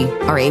legally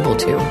are able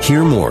to.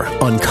 Hear more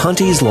on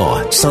Conti's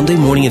Law, Sunday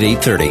morning at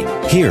 8:30,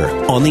 here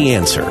on The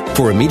Answer.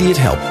 For immediate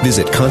help,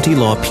 visit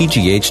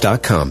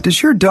ContiLawPGH.com.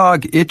 Does your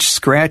dog itch,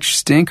 scratch,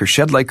 stink, or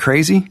shed like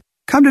crazy?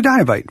 Come to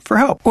Dynovite for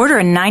help. Order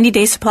a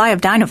 90-day supply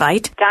of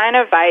Dynovite.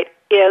 Dynovite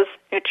is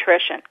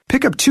nutrition.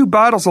 Pick up 2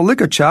 bottles of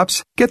Lico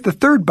Chops, get the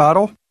 3rd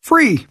bottle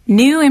free.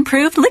 New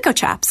improved Lico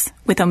Chops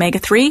with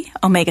omega-3,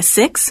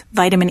 omega-6,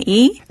 vitamin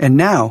E. And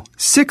now,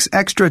 6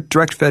 extra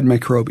direct-fed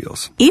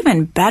microbials.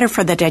 Even better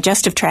for the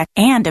digestive tract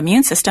and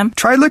immune system.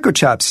 Try Lico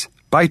Chops.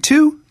 Buy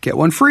 2, get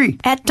 1 free.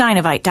 At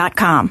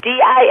Dynovite.com.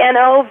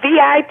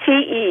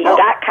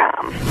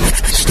 DINOVITE.com.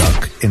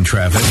 Stuck in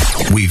traffic?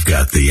 We've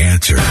got the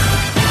answer.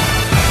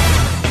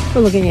 We're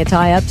looking at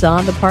tie-ups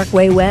on the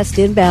Parkway West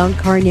inbound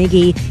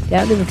Carnegie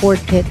down to the Fort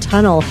Pitt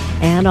Tunnel,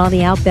 and on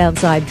the outbound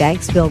side,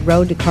 Banksville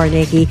Road to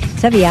Carnegie.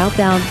 It's heavy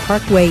outbound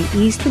Parkway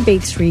East from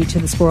Bates Street to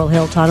the Squirrel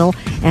Hill Tunnel,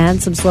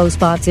 and some slow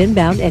spots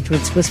inbound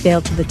entrance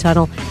Swissvale to the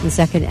tunnel and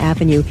 2nd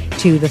Avenue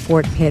to the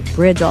Fort Pitt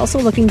Bridge. Also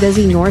looking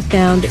busy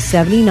northbound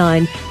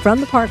 79 from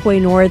the Parkway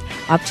North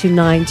up to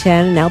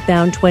 910, and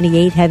outbound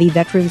 28 heavy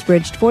Veterans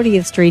Bridge to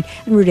 40th Street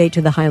and Route 8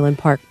 to the Highland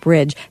Park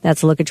Bridge.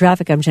 That's a look at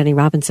traffic. I'm Jenny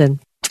Robinson.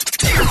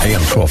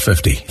 AM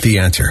 1250, The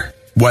Answer.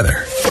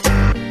 Weather.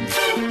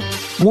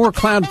 More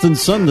clouds than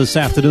sun this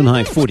afternoon,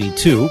 high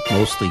 42.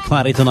 Mostly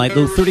cloudy tonight,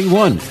 low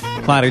 31.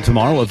 Cloudy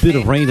tomorrow, a bit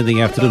of rain in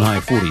the afternoon,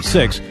 high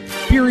 46.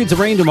 Periods of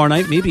rain tomorrow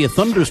night, maybe a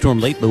thunderstorm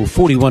late, low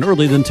 41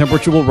 early, then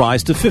temperature will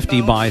rise to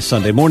 50 by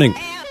Sunday morning.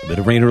 A bit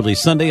of rain early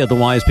Sunday,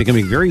 otherwise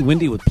becoming very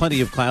windy with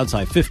plenty of clouds,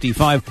 high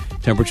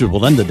 55. Temperature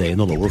will end the day in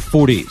the lower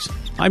 40s.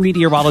 I'm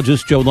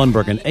meteorologist Joe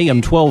Lundberg and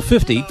AM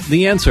 1250,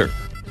 The Answer.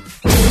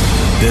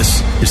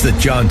 This is the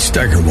John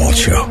Steigerwald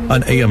Show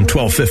on AM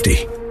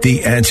 1250,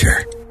 The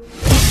Answer.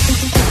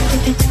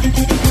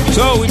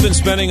 So we've been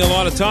spending a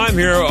lot of time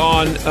here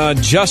on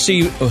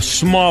Jussie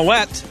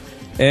Smollett,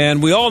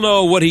 and we all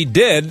know what he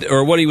did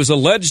or what he was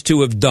alleged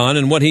to have done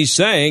and what he's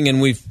saying,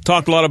 and we've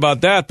talked a lot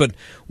about that. But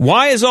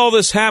why is all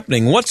this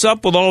happening? What's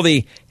up with all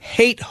the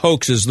hate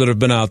hoaxes that have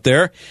been out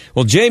there?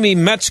 Well, Jamie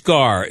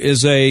Metzgar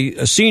is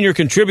a senior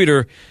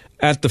contributor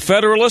at The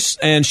Federalist,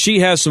 and she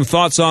has some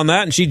thoughts on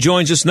that, and she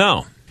joins us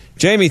now.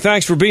 Jamie,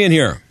 thanks for being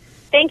here.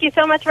 Thank you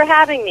so much for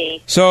having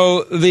me.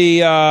 So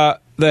the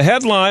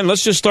headline,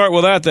 let's just start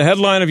with that. The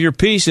headline of your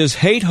piece is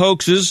Hate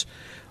Hoaxes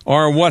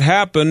Are What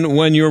Happen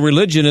When Your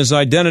Religion is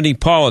Identity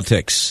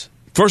Politics.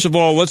 First of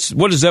all, what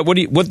is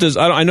that?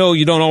 I know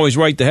you don't always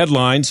write the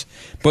headlines,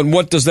 but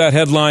what does that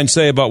headline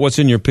say about what's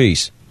in your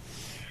piece?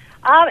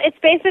 It's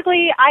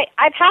basically,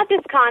 I've had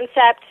this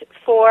concept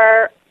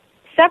for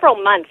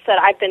several months that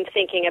I've been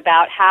thinking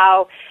about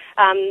how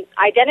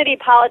identity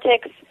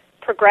politics,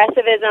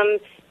 progressivism,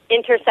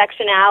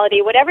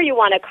 intersectionality, whatever you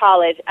want to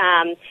call it,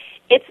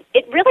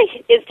 it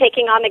really is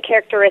taking on the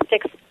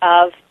characteristics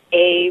of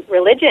a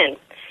religion.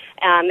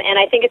 And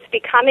I think it's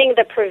becoming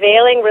the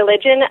prevailing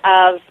religion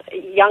of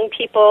young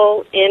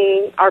people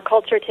in our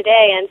culture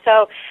today. And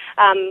so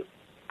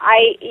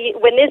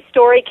when this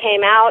story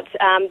came out,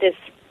 this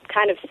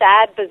kind of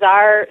sad,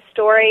 bizarre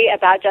story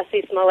about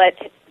Jussie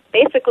Smollett,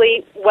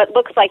 basically what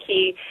looks like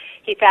he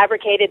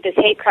fabricated this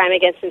hate crime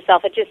against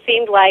himself, it just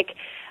seemed like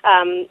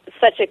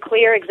such a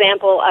clear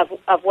example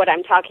of what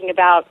I'm talking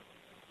about,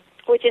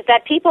 which is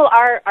that people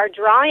are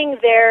drawing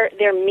their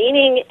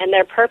meaning and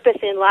their purpose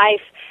in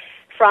life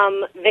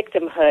from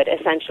victimhood,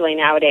 essentially,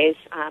 nowadays.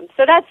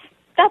 So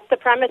that's the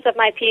premise of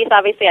my piece.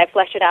 Obviously, I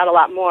flesh it out a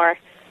lot more.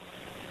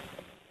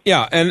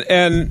 Yeah,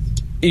 and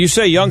you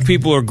say young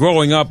people are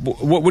growing up.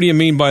 What do you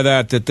mean by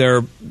that?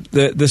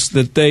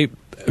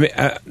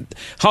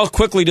 How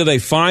quickly do they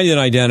find an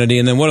identity,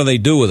 and then what do they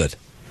do with it?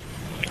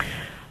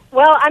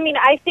 Well, I mean,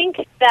 I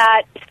think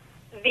that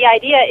the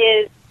idea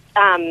is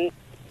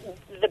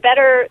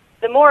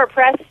the more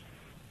oppressed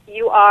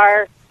you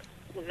are,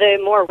 the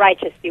more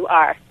righteous you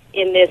are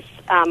in this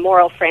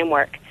moral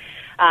framework.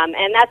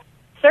 And that's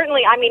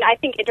certainly, I mean, I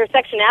think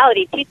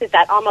intersectionality teaches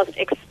that almost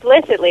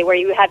explicitly, where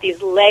you have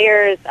these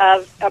layers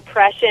of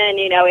oppression.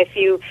 You know, if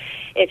you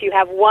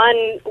have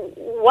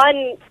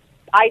one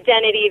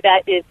identity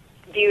that is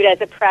viewed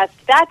as oppressed,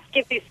 that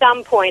gives you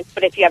some points.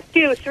 But if you have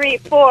 2, 3,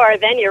 4,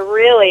 then you're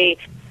really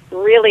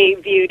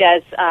viewed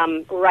as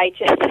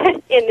righteous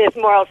in this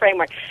moral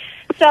framework.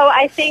 So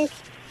I think,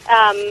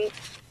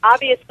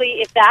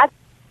 obviously, if that's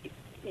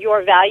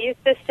your value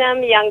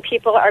system, young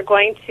people are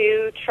going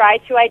to try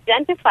to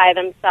identify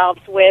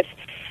themselves with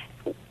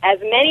as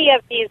many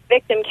of these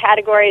victim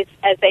categories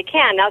as they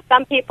can. Now,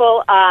 some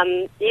people,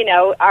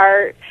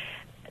 are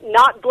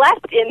not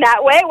blessed in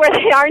that way, where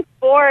they aren't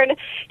born,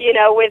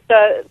 with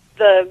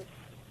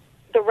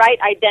the right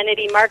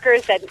identity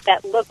markers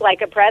that look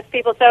like oppressed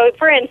people. So,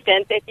 for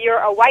instance, if you're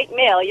a white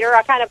male,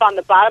 you're kind of on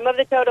the bottom of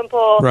the totem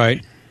pole,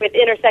 right, with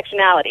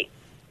intersectionality.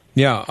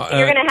 Yeah,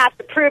 you're going to have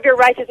to prove your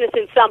righteousness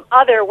in some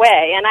other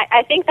way. And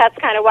I think that's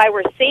kind of why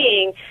we're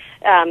seeing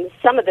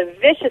some of the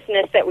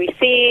viciousness that we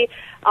see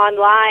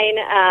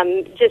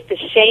online, just the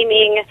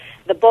shaming,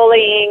 the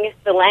bullying,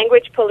 the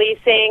language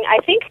policing, I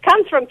think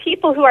comes from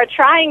people who are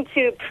trying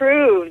to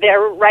prove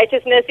their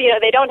righteousness.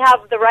 They don't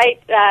have the right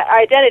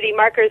identity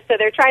markers, so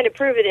they're trying to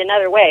prove it in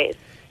other ways.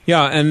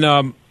 Yeah,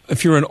 and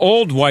if you're an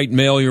old white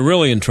male, you're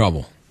really in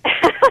trouble.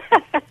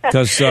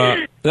 Because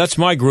that's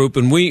my group,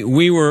 and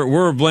we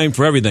were blamed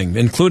for everything,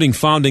 including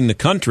founding the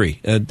country.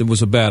 It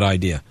was a bad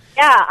idea.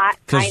 Yeah,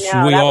 I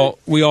know.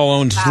 We all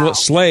owned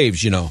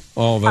slaves,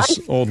 all of us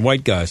old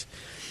white guys.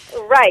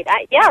 Right.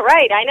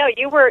 Right. I know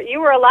you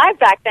were alive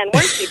back then,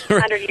 weren't you?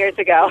 100 years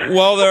ago.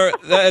 Well,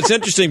 it's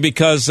interesting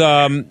because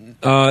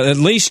at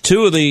least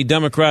 2 of the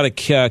Democratic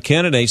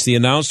candidates, the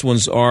announced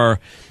ones, are.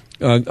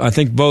 I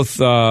think both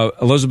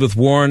Elizabeth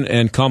Warren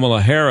and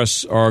Kamala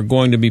Harris are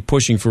going to be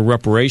pushing for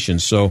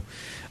reparations. So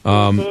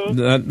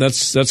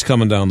that's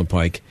coming down the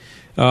pike.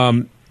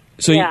 In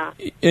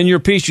your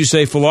piece, you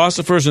say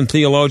philosophers and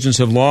theologians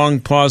have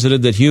long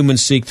posited that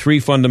humans seek 3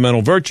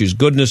 fundamental virtues: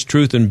 goodness,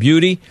 truth, and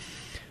beauty.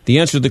 The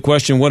answer to the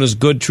question, what is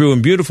good, true,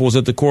 and beautiful, is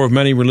at the core of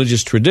many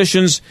religious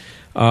traditions.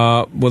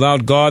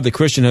 Without God, the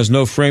Christian has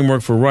no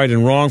framework for right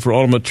and wrong, for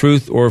ultimate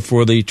truth, or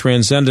for the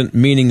transcendent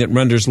meaning that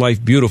renders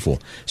life beautiful.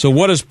 So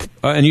what is,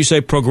 and you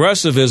say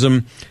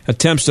progressivism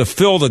attempts to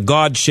fill the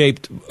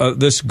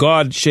this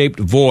God-shaped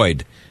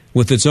void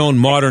with its own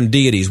modern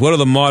deities. What are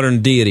the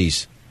modern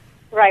deities?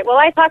 Right. Well,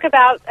 I talk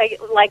about,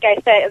 like I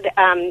said,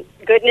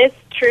 goodness,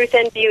 truth,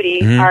 and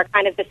beauty are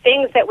kind of the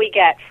things that we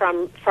get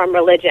from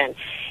religion.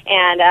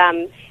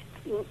 And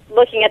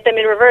looking at them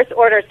in reverse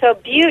order. So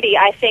beauty,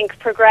 I think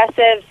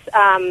progressives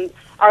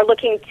are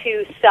looking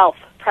to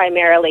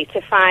primarily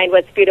to find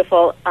what's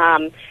beautiful,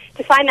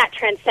 to find that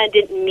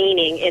transcendent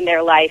meaning in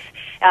their life,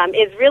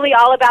 is really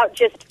all about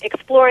just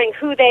exploring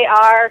who they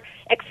are,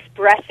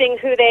 expressing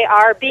who they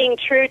are, being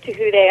true to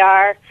who they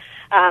are.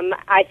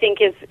 I think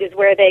is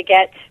where they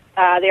get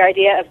the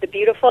idea of the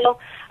beautiful.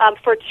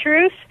 For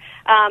truth,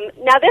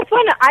 now this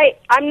one,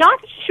 I'm not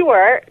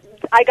sure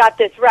I got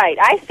this right.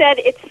 I said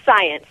it's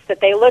science, that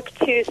they look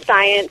to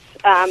science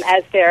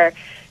as their,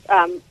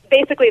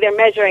 basically their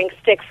measuring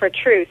stick for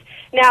truth.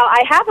 Now,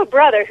 I have a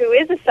brother who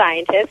is a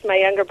scientist, my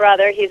younger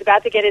brother. He's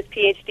about to get his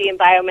PhD in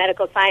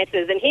biomedical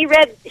sciences, and he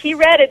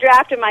read a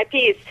draft of my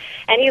piece,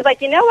 and he's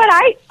like, you know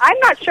what, I'm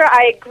not sure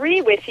I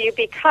agree with you,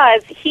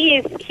 because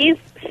he's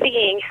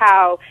seeing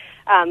how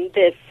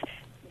this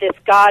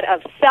God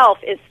of self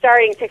is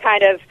starting to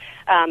kind of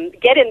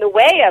get in the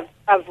way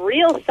of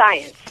real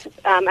science.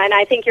 And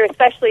I think you're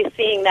especially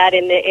seeing that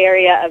in the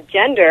area of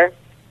gender,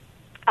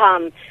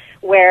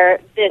 where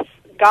this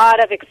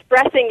God of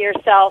expressing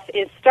yourself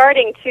is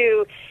starting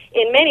to,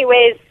 in many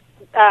ways,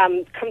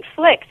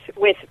 conflict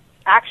with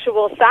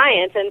actual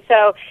science. And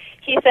so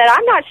he said,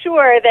 I'm not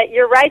sure that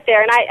you're right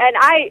there. And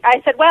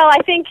I said, well,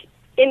 I think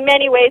in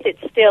many ways it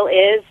still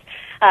is.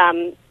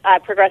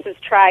 Progressives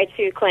try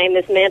to claim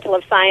this mantle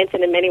of science,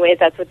 and in many ways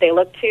that's what they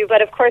look to.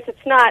 But of course,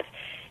 it's not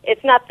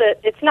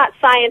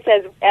science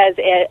as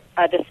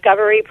a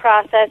discovery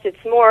process.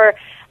 It's more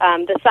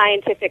the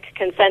scientific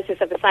consensus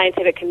of the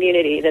scientific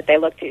community that they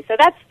look to. So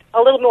that's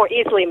a little more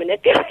easily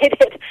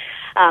manipulated,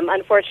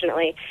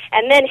 unfortunately.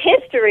 And then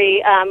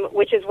history,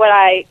 which is what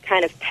I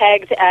kind of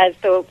pegged as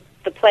the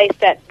place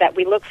that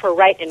we look for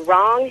right and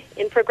wrong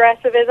in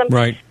progressivism.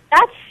 Right.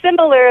 That's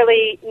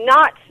similarly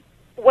not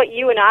what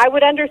you and I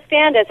would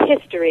understand as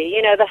history,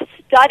 you know, the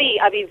study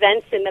of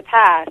events in the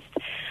past.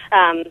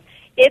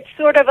 It's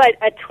sort of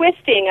a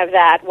twisting of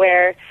that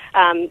where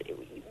I'm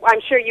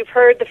sure you've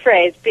heard the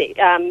phrase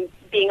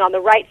being on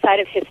the right side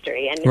of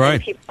history. And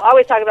right. People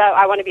always talk about,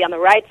 I want to be on the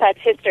right side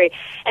of history.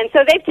 And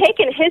so they've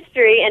taken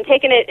history and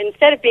taken it,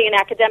 instead of being an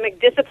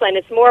academic discipline,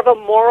 it's more of a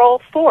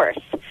moral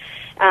force.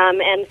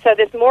 And so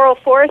this moral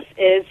force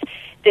is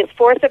this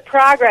force of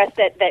progress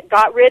that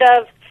got rid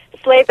of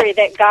slavery,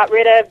 that got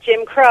rid of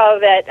Jim Crow,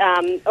 that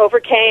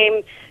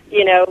overcame,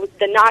 you know,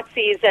 the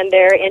Nazis and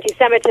their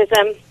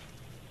anti-Semitism.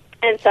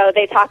 And so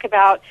they talk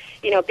about,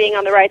 you know, being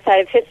on the right side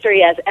of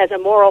history as a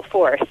moral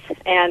force.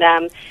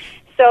 And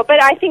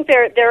but I think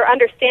their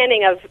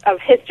understanding of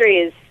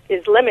history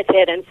is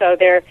limited, and so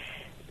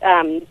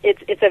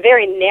it's a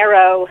very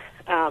narrow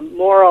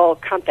moral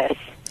compass.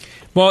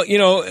 Well, you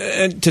know,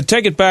 and to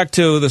take it back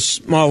to the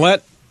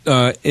Smollett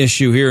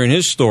issue here in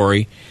his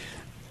story,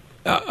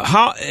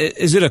 how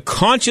is it a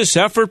conscious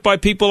effort by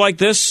people like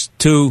this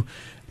to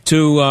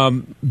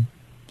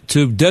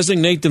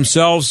designate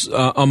themselves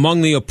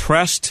among the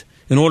oppressed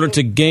in order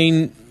to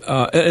gain?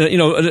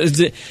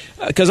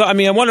 Because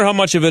I wonder how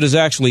much of it is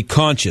actually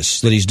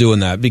conscious that he's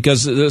doing that.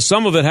 Because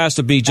some of it has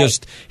to be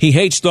just he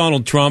hates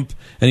Donald Trump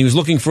and he was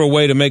looking for a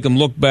way to make him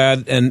look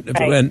bad, and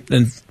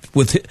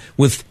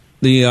with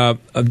the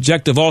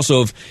objective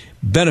also of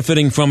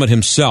benefiting from it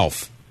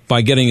himself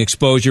by getting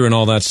exposure and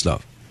all that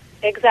stuff.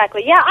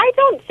 Exactly. Yeah, I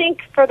don't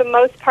think for the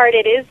most part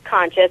it is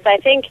conscious. I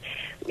think,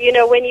 you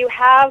know, when you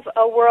have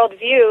a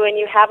worldview and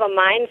you have a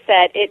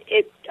mindset,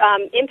 it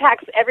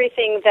impacts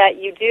everything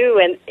that you do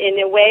in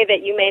a way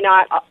that you may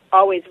not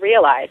always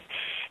realize.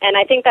 And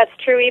I think that's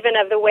true even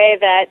of the way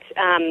that,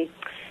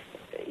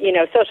 you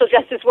know, social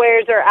justice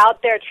warriors are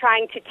out there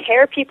trying to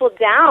tear people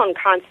down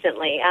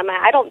constantly.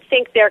 I don't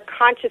think they're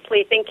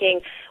consciously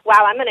thinking,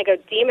 wow, I'm going to go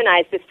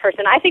demonize this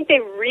person. I think they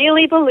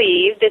really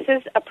believe this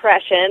is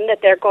oppression, that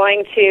they're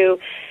going to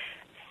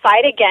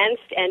fight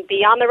against and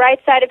be on the right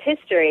side of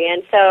history.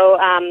 And so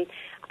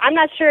I'm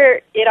not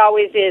sure it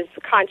always is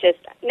conscious.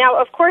 Now,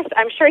 of course,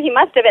 I'm sure he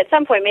must have at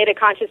some point made a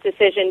conscious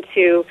decision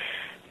to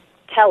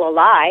tell a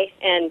lie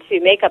and to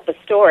make up a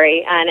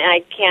story, and I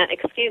can't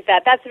excuse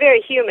that. That's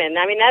very human.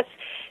 I mean, that's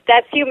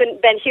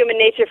been human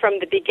nature from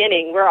the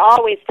beginning. We're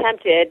always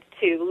tempted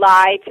to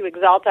lie, to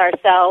exalt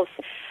ourselves.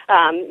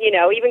 You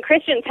know, even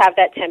Christians have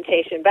that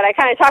temptation. But I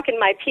kind of talk in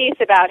my piece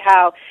about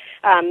how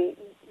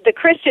the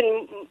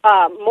Christian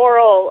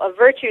moral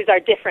virtues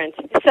are different.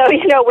 So,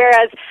 you know,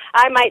 whereas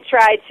I might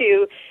try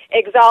to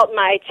exalt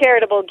my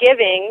charitable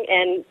giving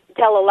and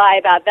tell a lie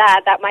about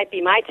that, that might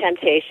be my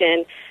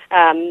temptation.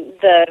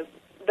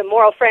 The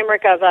moral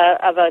framework of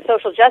a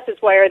social justice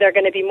warrior, they're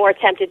going to be more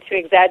tempted to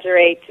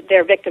exaggerate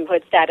their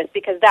victimhood status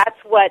because that's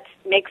what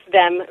makes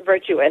them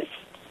virtuous.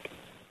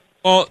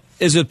 Well,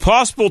 is it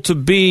possible to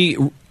be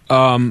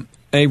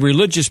a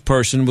religious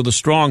person with a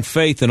strong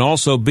faith and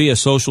also be a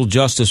social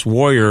justice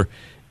warrior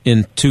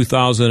in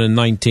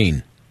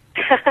 2019?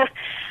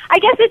 I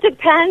guess it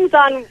depends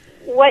on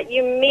what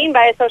you mean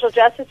by a social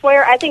justice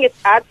warrior. I think it's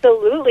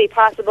absolutely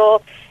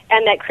possible,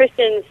 and that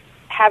Christians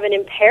have an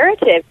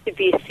imperative to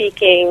be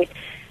seeking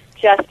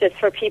justice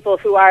for people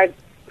who are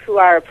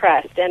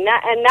oppressed, and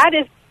that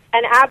is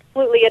an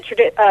absolutely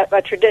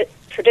a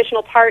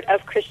traditional part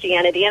of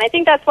Christianity. And I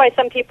think that's why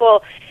some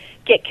people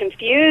get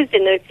confused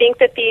and they think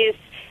that these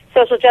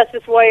social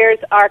justice warriors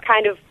are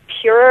kind of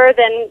purer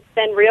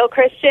than real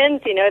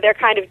Christians. You know, they're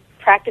kind of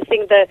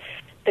practicing the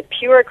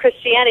pure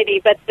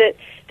Christianity. But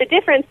the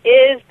difference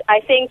is, I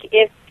think,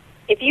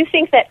 if you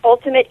think that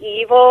ultimate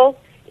evil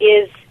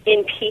is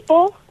in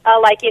people,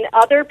 like in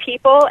other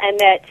people, and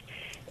that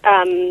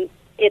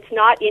it's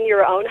not in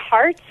your own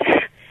heart,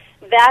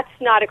 that's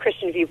not a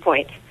Christian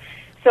viewpoint.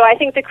 So I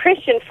think the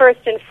Christian, first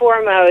and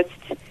foremost,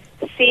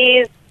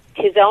 sees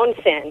his own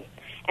sin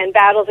and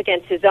battles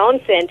against his own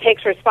sin,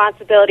 takes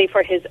responsibility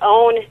for his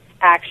own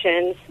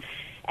actions,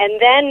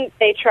 and then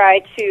they try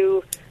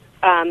to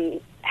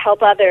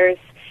help others.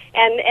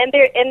 And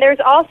there's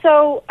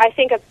also, I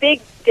think, a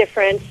big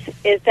difference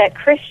is that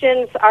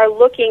Christians are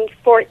looking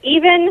for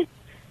even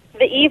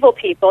the evil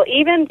people,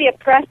 even the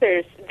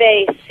oppressors.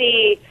 They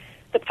see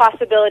the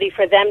possibility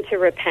for them to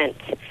repent.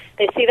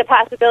 They see the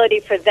possibility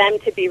for them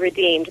to be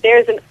redeemed.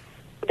 There's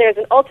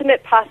an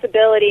ultimate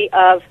possibility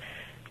of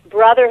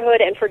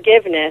brotherhood and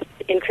forgiveness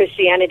in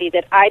Christianity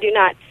that I do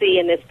not see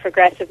in this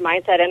progressive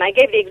mindset. And I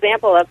gave the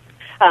example of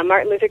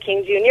Martin Luther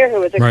King Jr.,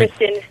 who was a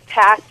Christian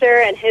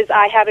pastor, and his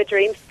I Have a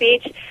Dream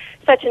speech,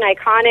 such an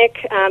iconic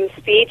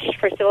speech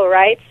for civil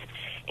rights,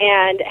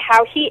 and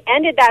how he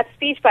ended that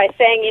speech by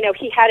saying, you know,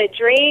 he had a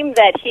dream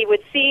that he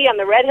would see on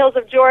the red hills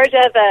of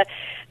Georgia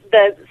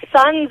the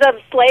sons of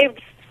slaves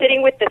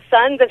sitting with the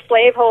sons of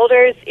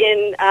slaveholders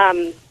in,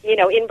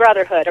 in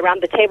brotherhood,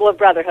 around the table of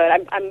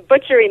brotherhood. I'm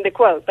butchering the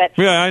quote, but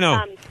yeah, I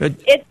know.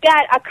 It's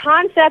that a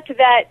concept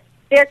that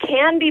there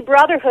can be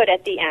brotherhood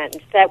at the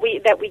end, that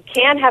we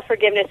can have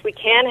forgiveness, we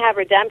can have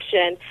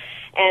redemption,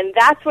 and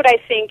that's what I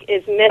think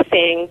is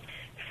missing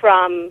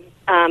from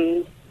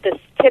the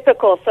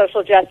typical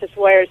social justice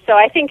warriors. So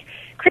I think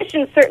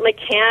Christians certainly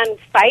can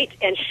fight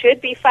and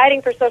should be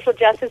fighting for social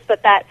justice,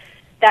 but that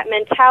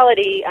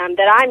mentality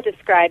that I'm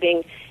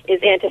describing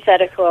is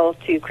antithetical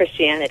to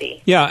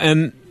Christianity. Yeah,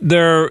 and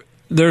there's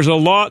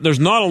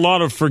not a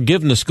lot of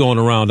forgiveness going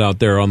around out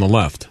there on the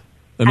left.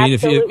 I mean,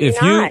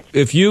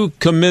 if you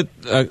commit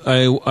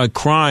a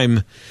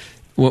crime,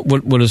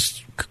 what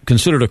is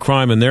considered a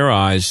crime in their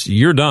eyes,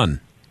 you're done.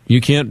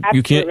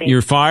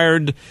 You're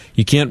fired.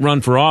 You can't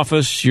run for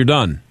office. You're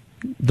done.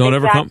 Don't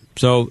ever come.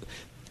 So.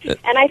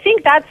 And I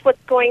think that's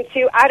what's going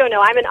to, I don't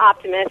know, I'm an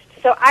optimist,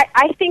 so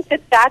I think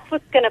that's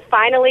what's going to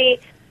finally,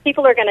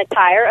 people are going to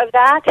tire of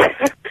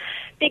that,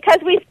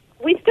 because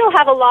we still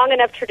have a long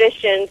enough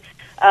tradition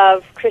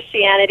of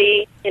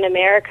Christianity in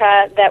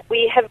America that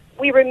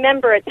we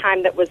remember a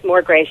time that was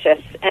more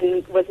gracious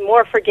and was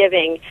more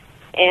forgiving,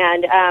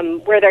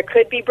 and where there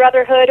could be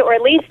brotherhood, or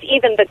at least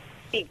even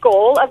the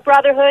goal of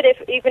brotherhood,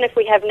 even if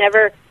we have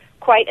never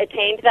quite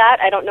attained that.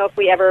 I don't know if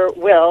we ever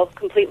will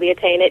completely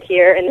attain it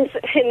here in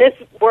this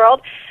world,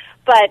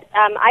 but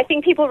I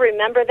think people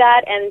remember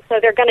that, and so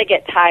they're going to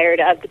get tired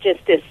of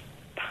just this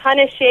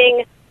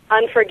punishing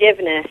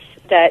unforgiveness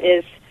that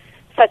is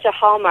such a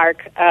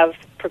hallmark of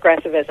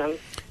progressivism.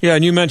 Yeah,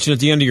 and you mentioned at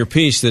the end of your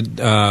piece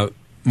that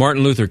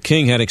Martin Luther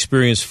King had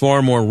experienced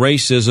far more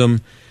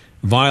racism,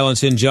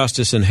 violence,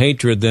 injustice, and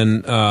hatred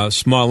than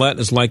Smollett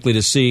is likely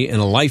to see in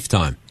a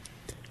lifetime.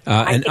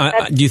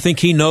 Do you think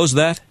he knows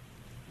that?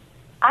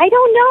 I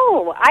don't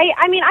know.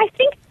 I mean, I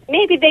think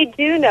maybe they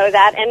do know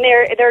that, and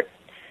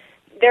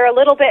they're a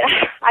little bit.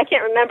 I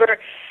can't remember.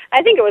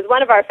 I think it was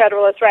one of our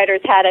Federalist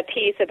writers had a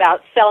piece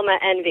about Selma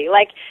envy.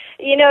 Like,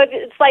 you know,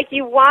 it's like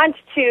you want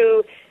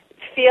to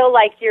feel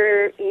like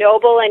you're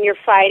noble and you're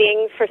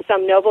fighting for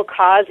some noble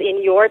cause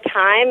in your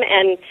time,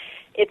 and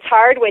it's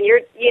hard when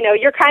you're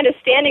kind of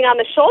standing on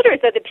the shoulders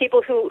of the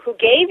people who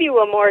gave you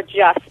a more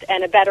just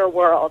and a better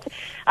world.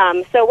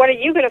 So what are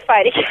you going to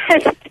fight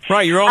against?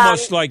 Right, you're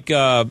almost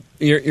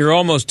you're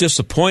almost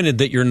disappointed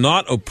that you're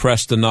not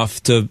oppressed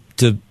enough to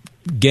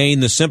gain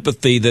the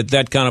sympathy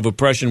that kind of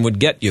oppression would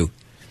get you.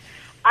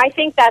 I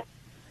think that's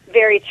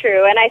very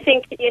true, and I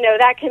think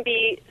that can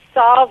be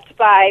solved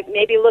by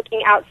maybe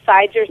looking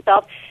outside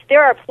yourself.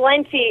 There are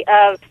plenty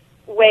of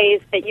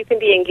ways that you can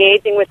be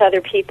engaging with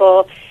other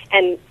people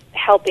and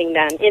helping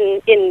them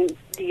in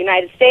the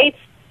United States,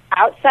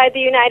 outside the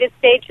United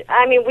States.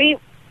 I mean, we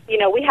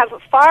have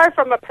far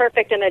from a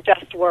perfect and a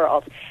just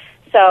world.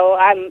 So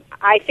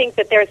I think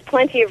that there's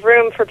plenty of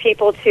room for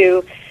people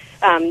to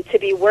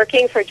be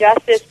working for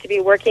justice, to be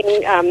working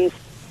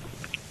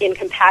in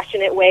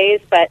compassionate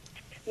ways. But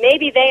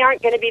maybe they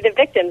aren't going to be the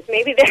victims.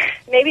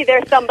 Maybe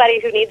there's somebody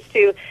who needs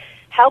to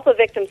help a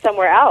victim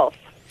somewhere else.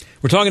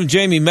 We're talking to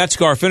Jamie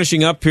Metzgar.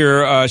 Finishing up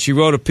here, she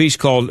wrote a piece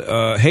called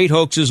Hate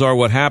Hoaxes Are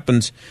What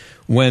Happens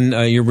When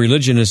Your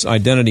Religion is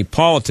Identity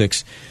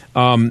Politics.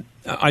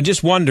 I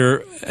just wonder,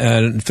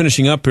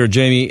 finishing up here,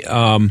 Jamie,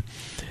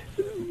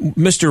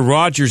 Mr.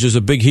 Rogers is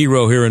a big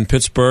hero here in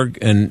Pittsburgh,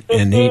 and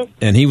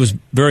he was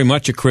very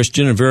much a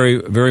Christian and very,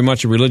 very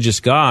much a religious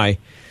guy.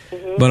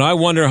 Mm-hmm. But I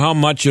wonder how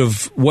much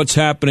of what's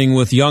happening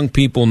with young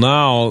people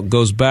now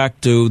goes back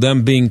to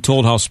them being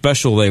told how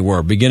special they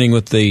were, beginning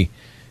with the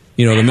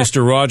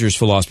Mr. Rogers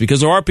philosophy,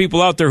 because there are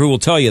people out there who will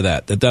tell you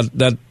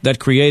that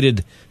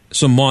created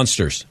some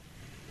monsters.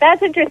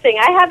 That's interesting.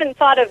 I haven't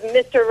thought of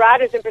Mr.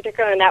 Rogers in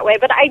particular in that way,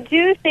 but I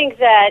do think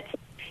that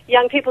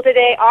young people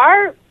today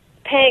are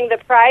paying the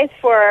price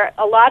for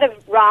a lot of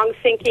wrong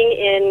thinking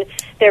in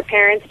their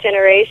parents'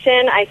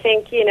 generation. I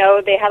think,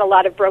 they had a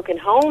lot of broken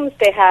homes.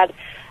 They had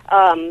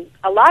a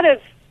lot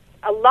of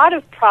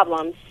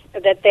problems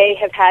that they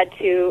have had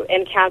to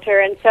encounter.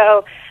 And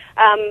so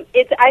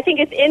I think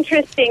it's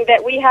interesting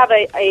that we have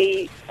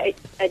a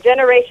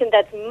generation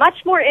that's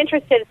much more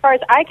interested, as far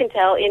as I can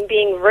tell, in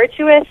being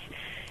virtuous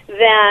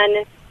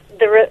than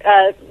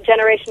the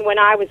generation when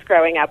I was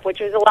growing up, which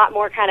was a lot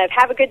more kind of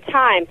have a good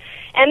time.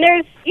 And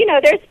there's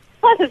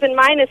pluses and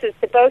minuses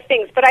to both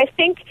things, but I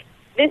think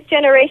this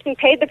generation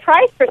paid the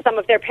price for some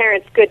of their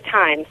parents' good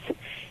times.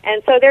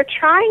 And so they're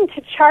trying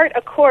to chart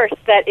a course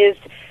that is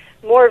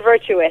more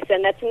virtuous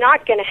and that's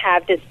not going to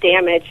have this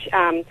damage.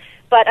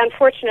 But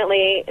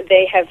unfortunately,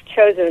 they have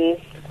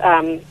chosen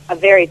a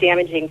very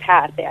damaging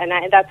path. And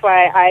that's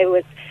why I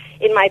was,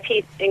 in my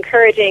piece,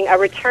 encouraging a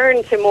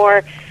return to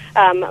more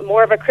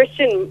of a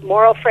Christian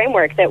moral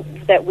framework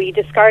that we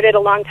discarded a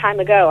long time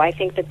ago. I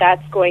think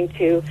that's going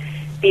to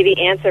be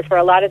the answer for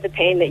a lot of the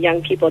pain that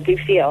young people do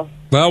feel.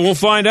 Well, we'll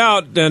find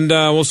out, and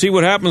we'll see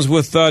what happens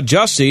with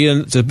Jussie.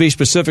 And to be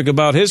specific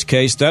about his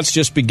case, that's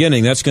just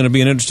beginning. That's going to be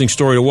an interesting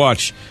story to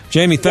watch.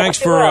 Jamie, thanks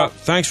for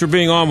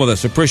being on with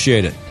us.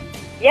 Appreciate it.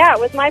 Yeah,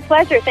 it was my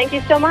pleasure. Thank you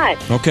so much.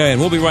 Okay,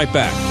 and we'll be right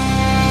back.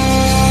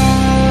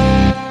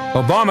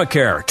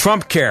 Obamacare,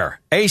 Trump Care,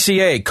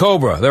 ACA,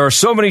 COBRA. There are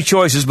so many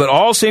choices, but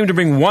all seem to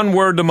bring one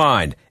word to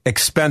mind: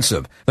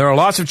 expensive. There are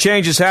lots of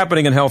changes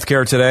happening in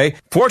healthcare today.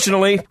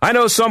 Fortunately, I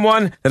know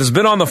someone that has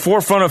been on the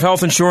forefront of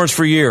health insurance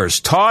for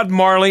years: Todd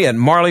Marley at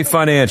Marley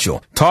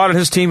Financial. Todd and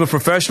his team of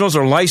professionals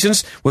are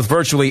licensed with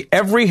virtually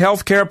every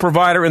healthcare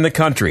provider in the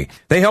country.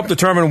 They help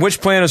determine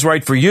which plan is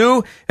right for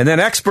you and then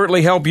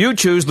expertly help you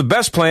choose the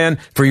best plan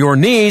for your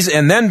needs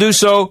and then do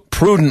so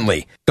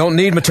prudently. Don't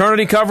need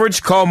maternity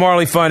coverage? Call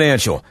Marley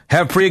Financial.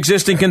 Have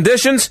pre-existing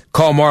conditions?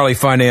 Call Marley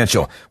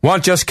Financial.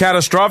 Want just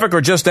catastrophic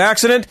or just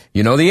accident?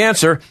 You know the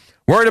answer.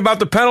 Worried about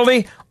the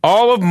penalty?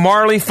 All of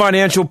Marley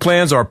Financial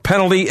plans are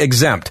penalty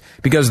exempt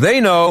because they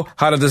know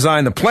how to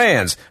design the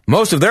plans.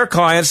 Most of their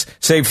clients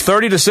save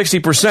 30 to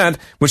 60%,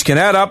 which can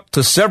add up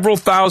to several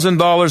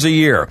 $1,000s a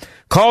year.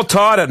 Call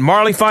Todd at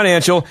Marley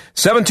Financial,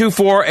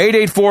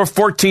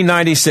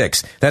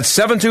 724-884-1496. That's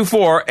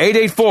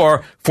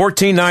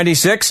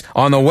 724-884-1496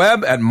 on the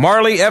web at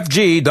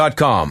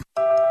marleyfg.com.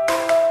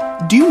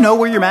 Do you know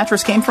where your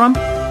mattress came from?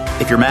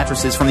 If your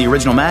mattress is from the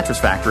original Mattress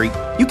Factory,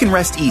 you can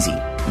rest easy,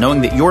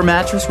 knowing that your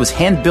mattress was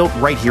hand-built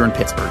right here in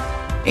Pittsburgh.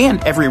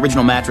 And every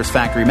original Mattress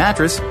Factory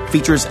mattress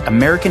features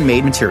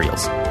American-made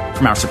materials,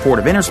 from our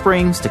supportive inner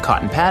springs to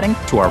cotton padding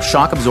to our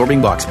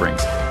shock-absorbing box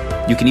springs.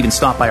 You can even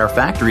stop by our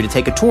factory to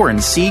take a tour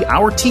and see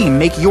our team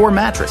make your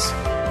mattress.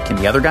 Can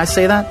the other guys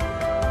say that?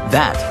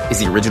 That is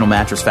the original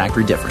Mattress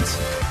Factory difference.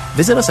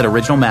 Visit us at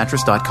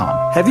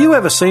originalmattress.com. Have you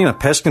ever seen a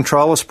pest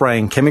controller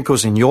spraying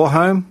chemicals in your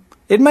home?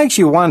 It makes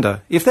you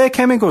wonder, if their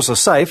chemicals are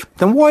safe,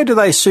 then why do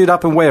they suit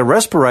up and wear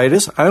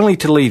respirators only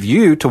to leave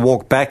you to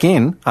walk back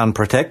in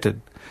unprotected?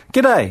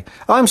 G'day,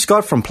 I'm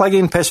Scott from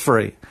Plug-in Pest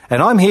Free,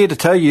 and I'm here to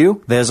tell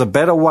you there's a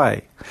better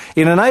way.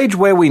 In an age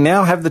where we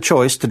now have the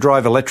choice to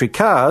drive electric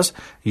cars,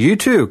 you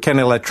too can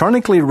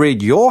electronically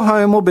rid your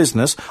home or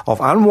business of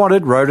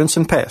unwanted rodents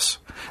and pests.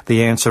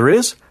 The answer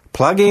is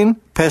Plug-in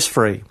Pest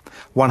Free.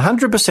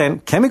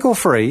 100%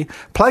 chemical-free,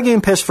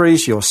 Plug-in Pest Free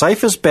is your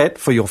safest bet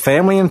for your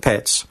family and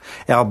pets.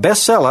 Our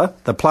bestseller,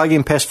 the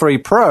Plug-in Pest Free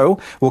Pro,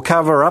 will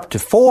cover up to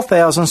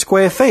 4,000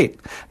 square feet.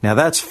 Now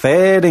that's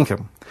fair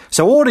dinkum.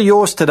 So order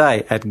yours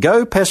today at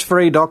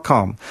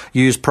gopestfree.com.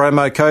 Use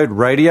promo code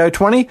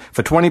RADIO20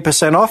 for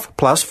 20% off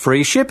plus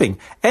free shipping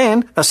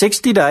and a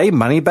 60-day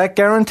money-back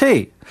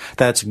guarantee.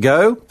 That's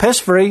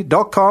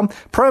gopestfree.com,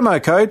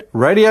 promo code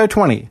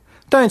RADIO20.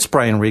 Don't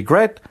spray and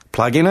regret.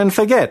 Plug in and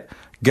forget.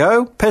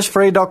 Go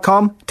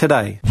pestfree.com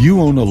today.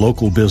 You own a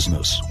local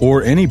business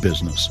or any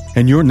business,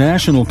 and your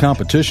national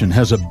competition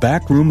has a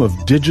backroom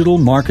of digital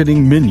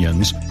marketing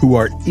minions who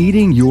are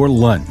eating your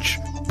lunch.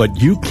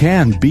 But you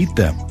can beat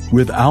them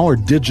with our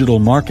digital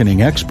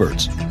marketing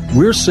experts.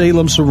 We're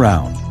Salem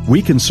Surround.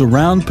 We can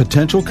surround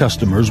potential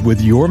customers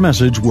with your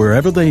message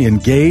wherever they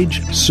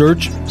engage,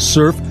 search,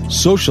 surf,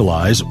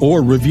 socialize,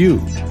 or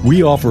review.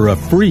 We offer a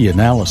free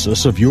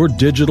analysis of your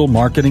digital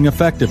marketing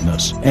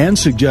effectiveness and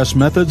suggest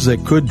methods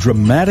that could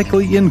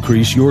dramatically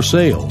increase your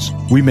sales.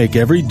 We make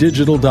every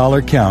digital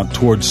dollar count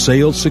towards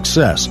sales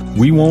success.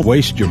 We won't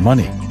waste your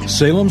money.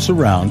 Salem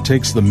Surround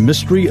takes the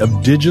mystery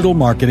of digital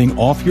marketing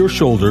off your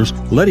shoulders,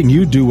 letting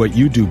you do what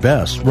you do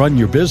best, run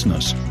your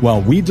business,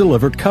 while we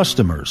deliver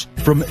customers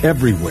from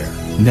everywhere.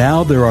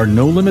 Now there are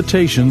no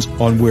limitations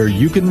on where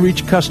you can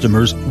reach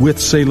customers with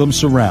Salem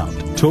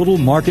Surround. Total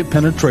market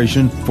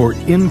penetration for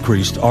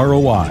increased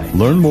ROI.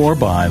 Learn more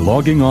by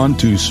logging on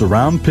to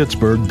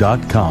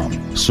surroundpittsburgh.com.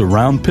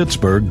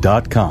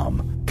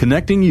 Surroundpittsburgh.com.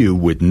 connecting you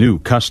with new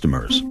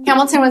customers.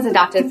 Hamilton was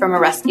adopted from a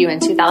rescue in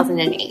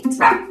 2008.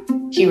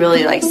 He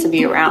really likes to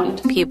be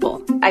around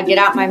people. I get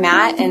out my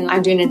mat and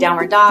I'm doing a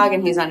downward dog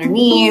and he's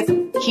underneath.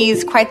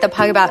 He's quite the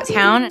pug about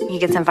town. He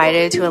gets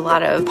invited to a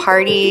lot of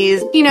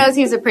parties. He knows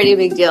he's a pretty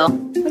big deal.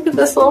 Look at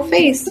this little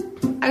face.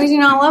 How could you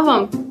not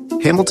love him?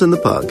 Hamilton the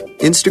Pug,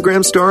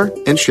 Instagram star,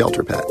 and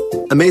shelter pet.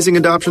 Amazing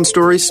adoption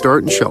stories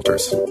start in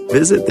shelters.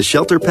 Visit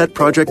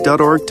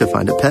theshelterpetproject.org to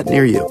find a pet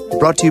near you.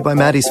 Brought to you by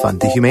Maddie's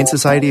Fund, the Humane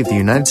Society of the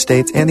United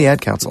States, and the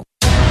Ad Council.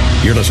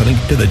 You're listening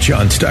to the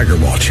John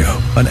Steigerwald Show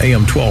on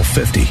AM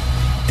 1250.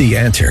 The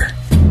Answer.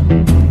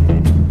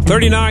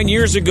 39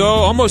 years ago,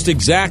 almost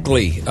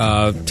exactly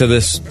to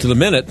the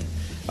minute,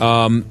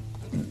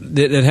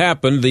 it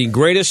happened. The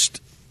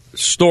greatest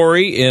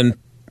story in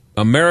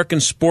American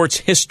sports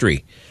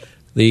history.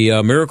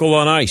 The Miracle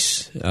on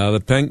Ice,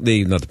 the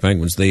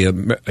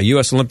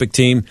U.S. Olympic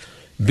team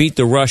beat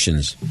the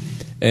Russians.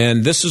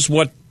 And this is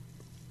what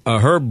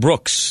Herb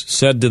Brooks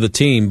said to the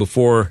team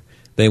before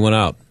they went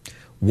out.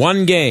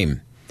 One game.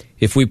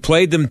 If we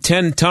played them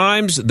 10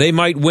 times, they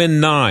might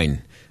win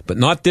 9. But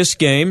not this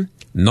game,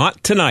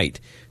 not tonight.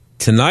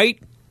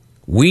 Tonight,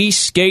 we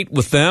skate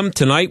with them.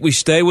 Tonight, we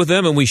stay with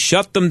them, and we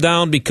shut them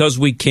down because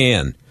we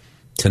can.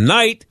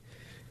 Tonight,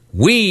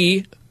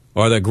 we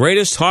are the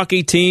greatest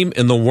hockey team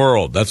in the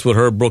world. That's what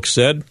Herb Brooks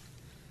said.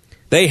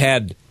 They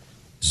had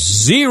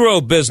zero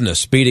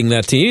business beating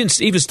that team,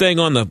 even staying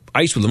on the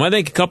ice with them. I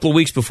think a couple of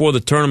weeks before the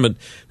tournament,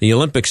 the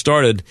Olympics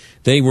started,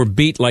 they were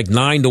beat like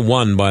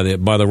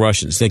 9-1 by the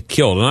Russians. They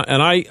killed.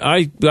 And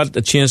I got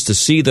a chance to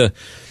see the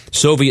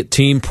Soviet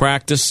team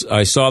practice.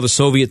 I saw the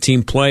Soviet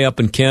team play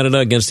up in Canada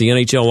against the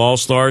NHL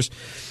All-Stars.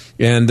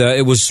 And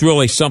it was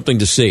really something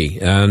to see.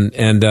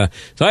 And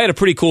so I had a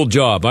pretty cool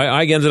job.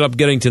 I ended up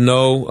getting to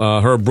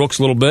know Herb Brooks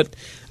a little bit.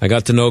 I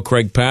got to know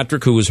Craig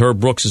Patrick, who was Herb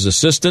Brooks'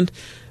 assistant.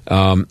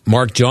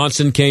 Mark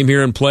Johnson came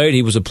here and played.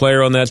 He was a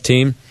player on that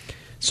team.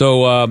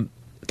 So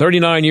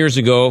 39 years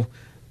ago,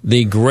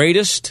 the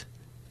greatest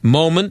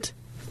moment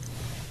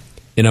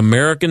in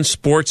American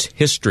sports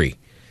history.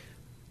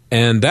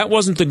 And that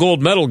wasn't the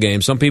gold medal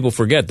game. Some people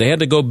forget. They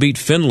had to go beat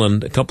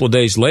Finland a couple of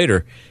days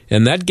later.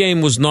 And that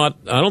game was not,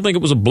 I don't think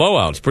it was a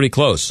blowout. It's pretty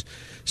close.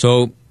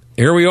 So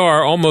here we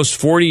are, almost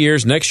 40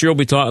 years. Next year we'll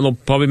be talking, they'll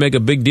probably make a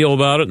big deal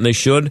about it, and they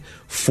should.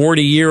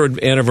 40-year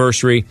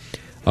anniversary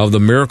of the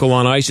Miracle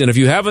on Ice. And if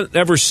you haven't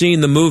ever seen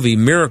the movie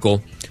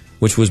Miracle,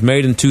 which was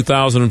made in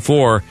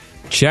 2004,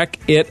 check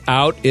it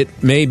out.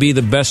 It may be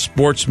the best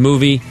sports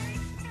movie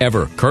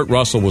ever. Kurt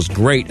Russell was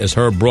great as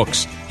Herb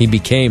Brooks. He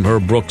became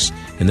Herb Brooks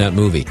in that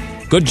movie.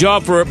 Good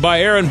job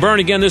by Aaron Byrne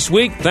again this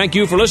week. Thank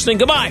you for listening.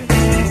 Goodbye.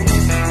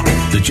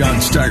 The John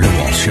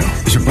Steigerwald Show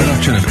is a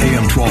production of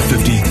AM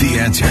 1250 The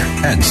Answer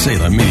and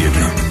Salem Media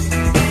Group.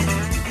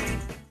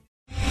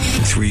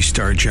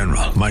 3-star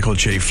General Michael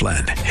J.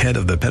 Flynn, head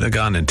of the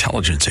Pentagon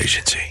Intelligence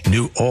Agency,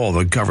 knew all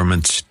the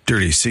government's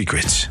dirty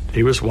secrets.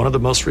 He was one of the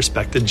most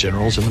respected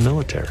generals in the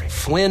military.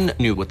 Flynn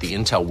knew what the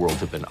intel world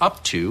had been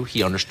up to.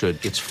 He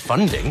understood its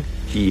funding.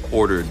 He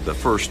ordered the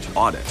first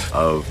audit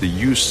of the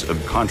use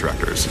of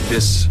contractors.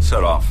 This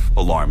set off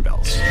alarm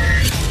bells.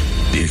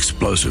 The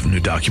explosive new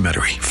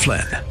documentary,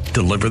 Flynn,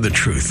 Deliver the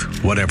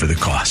Truth, Whatever the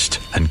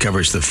Cost,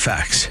 uncovers the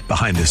facts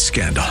behind this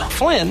scandal.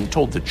 Flynn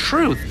told the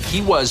truth.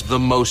 He was the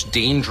most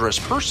dangerous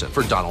person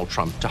for Donald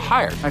Trump to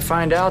hire. I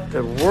find out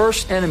the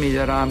worst enemy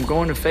that I'm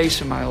going to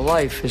face in my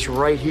life is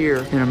right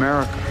here in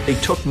America. They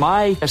took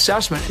my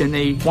assessment and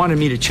they wanted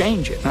me to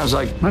change it. And I was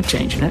like, I'm not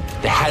changing it.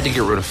 They had to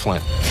get rid of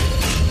Flynn.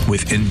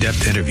 With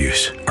in-depth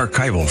interviews,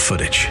 archival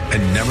footage,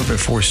 and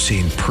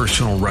never-before-seen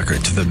personal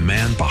records of the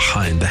man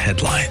behind the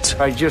headlines.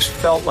 I just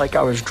felt like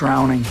I was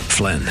drowning.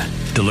 Flynn,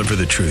 Deliver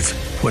the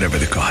Truth, Whatever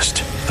the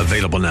Cost.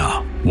 Available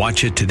now.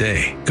 Watch it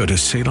today. Go to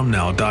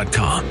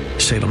salemnow.com.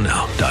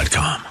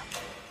 salemnow.com.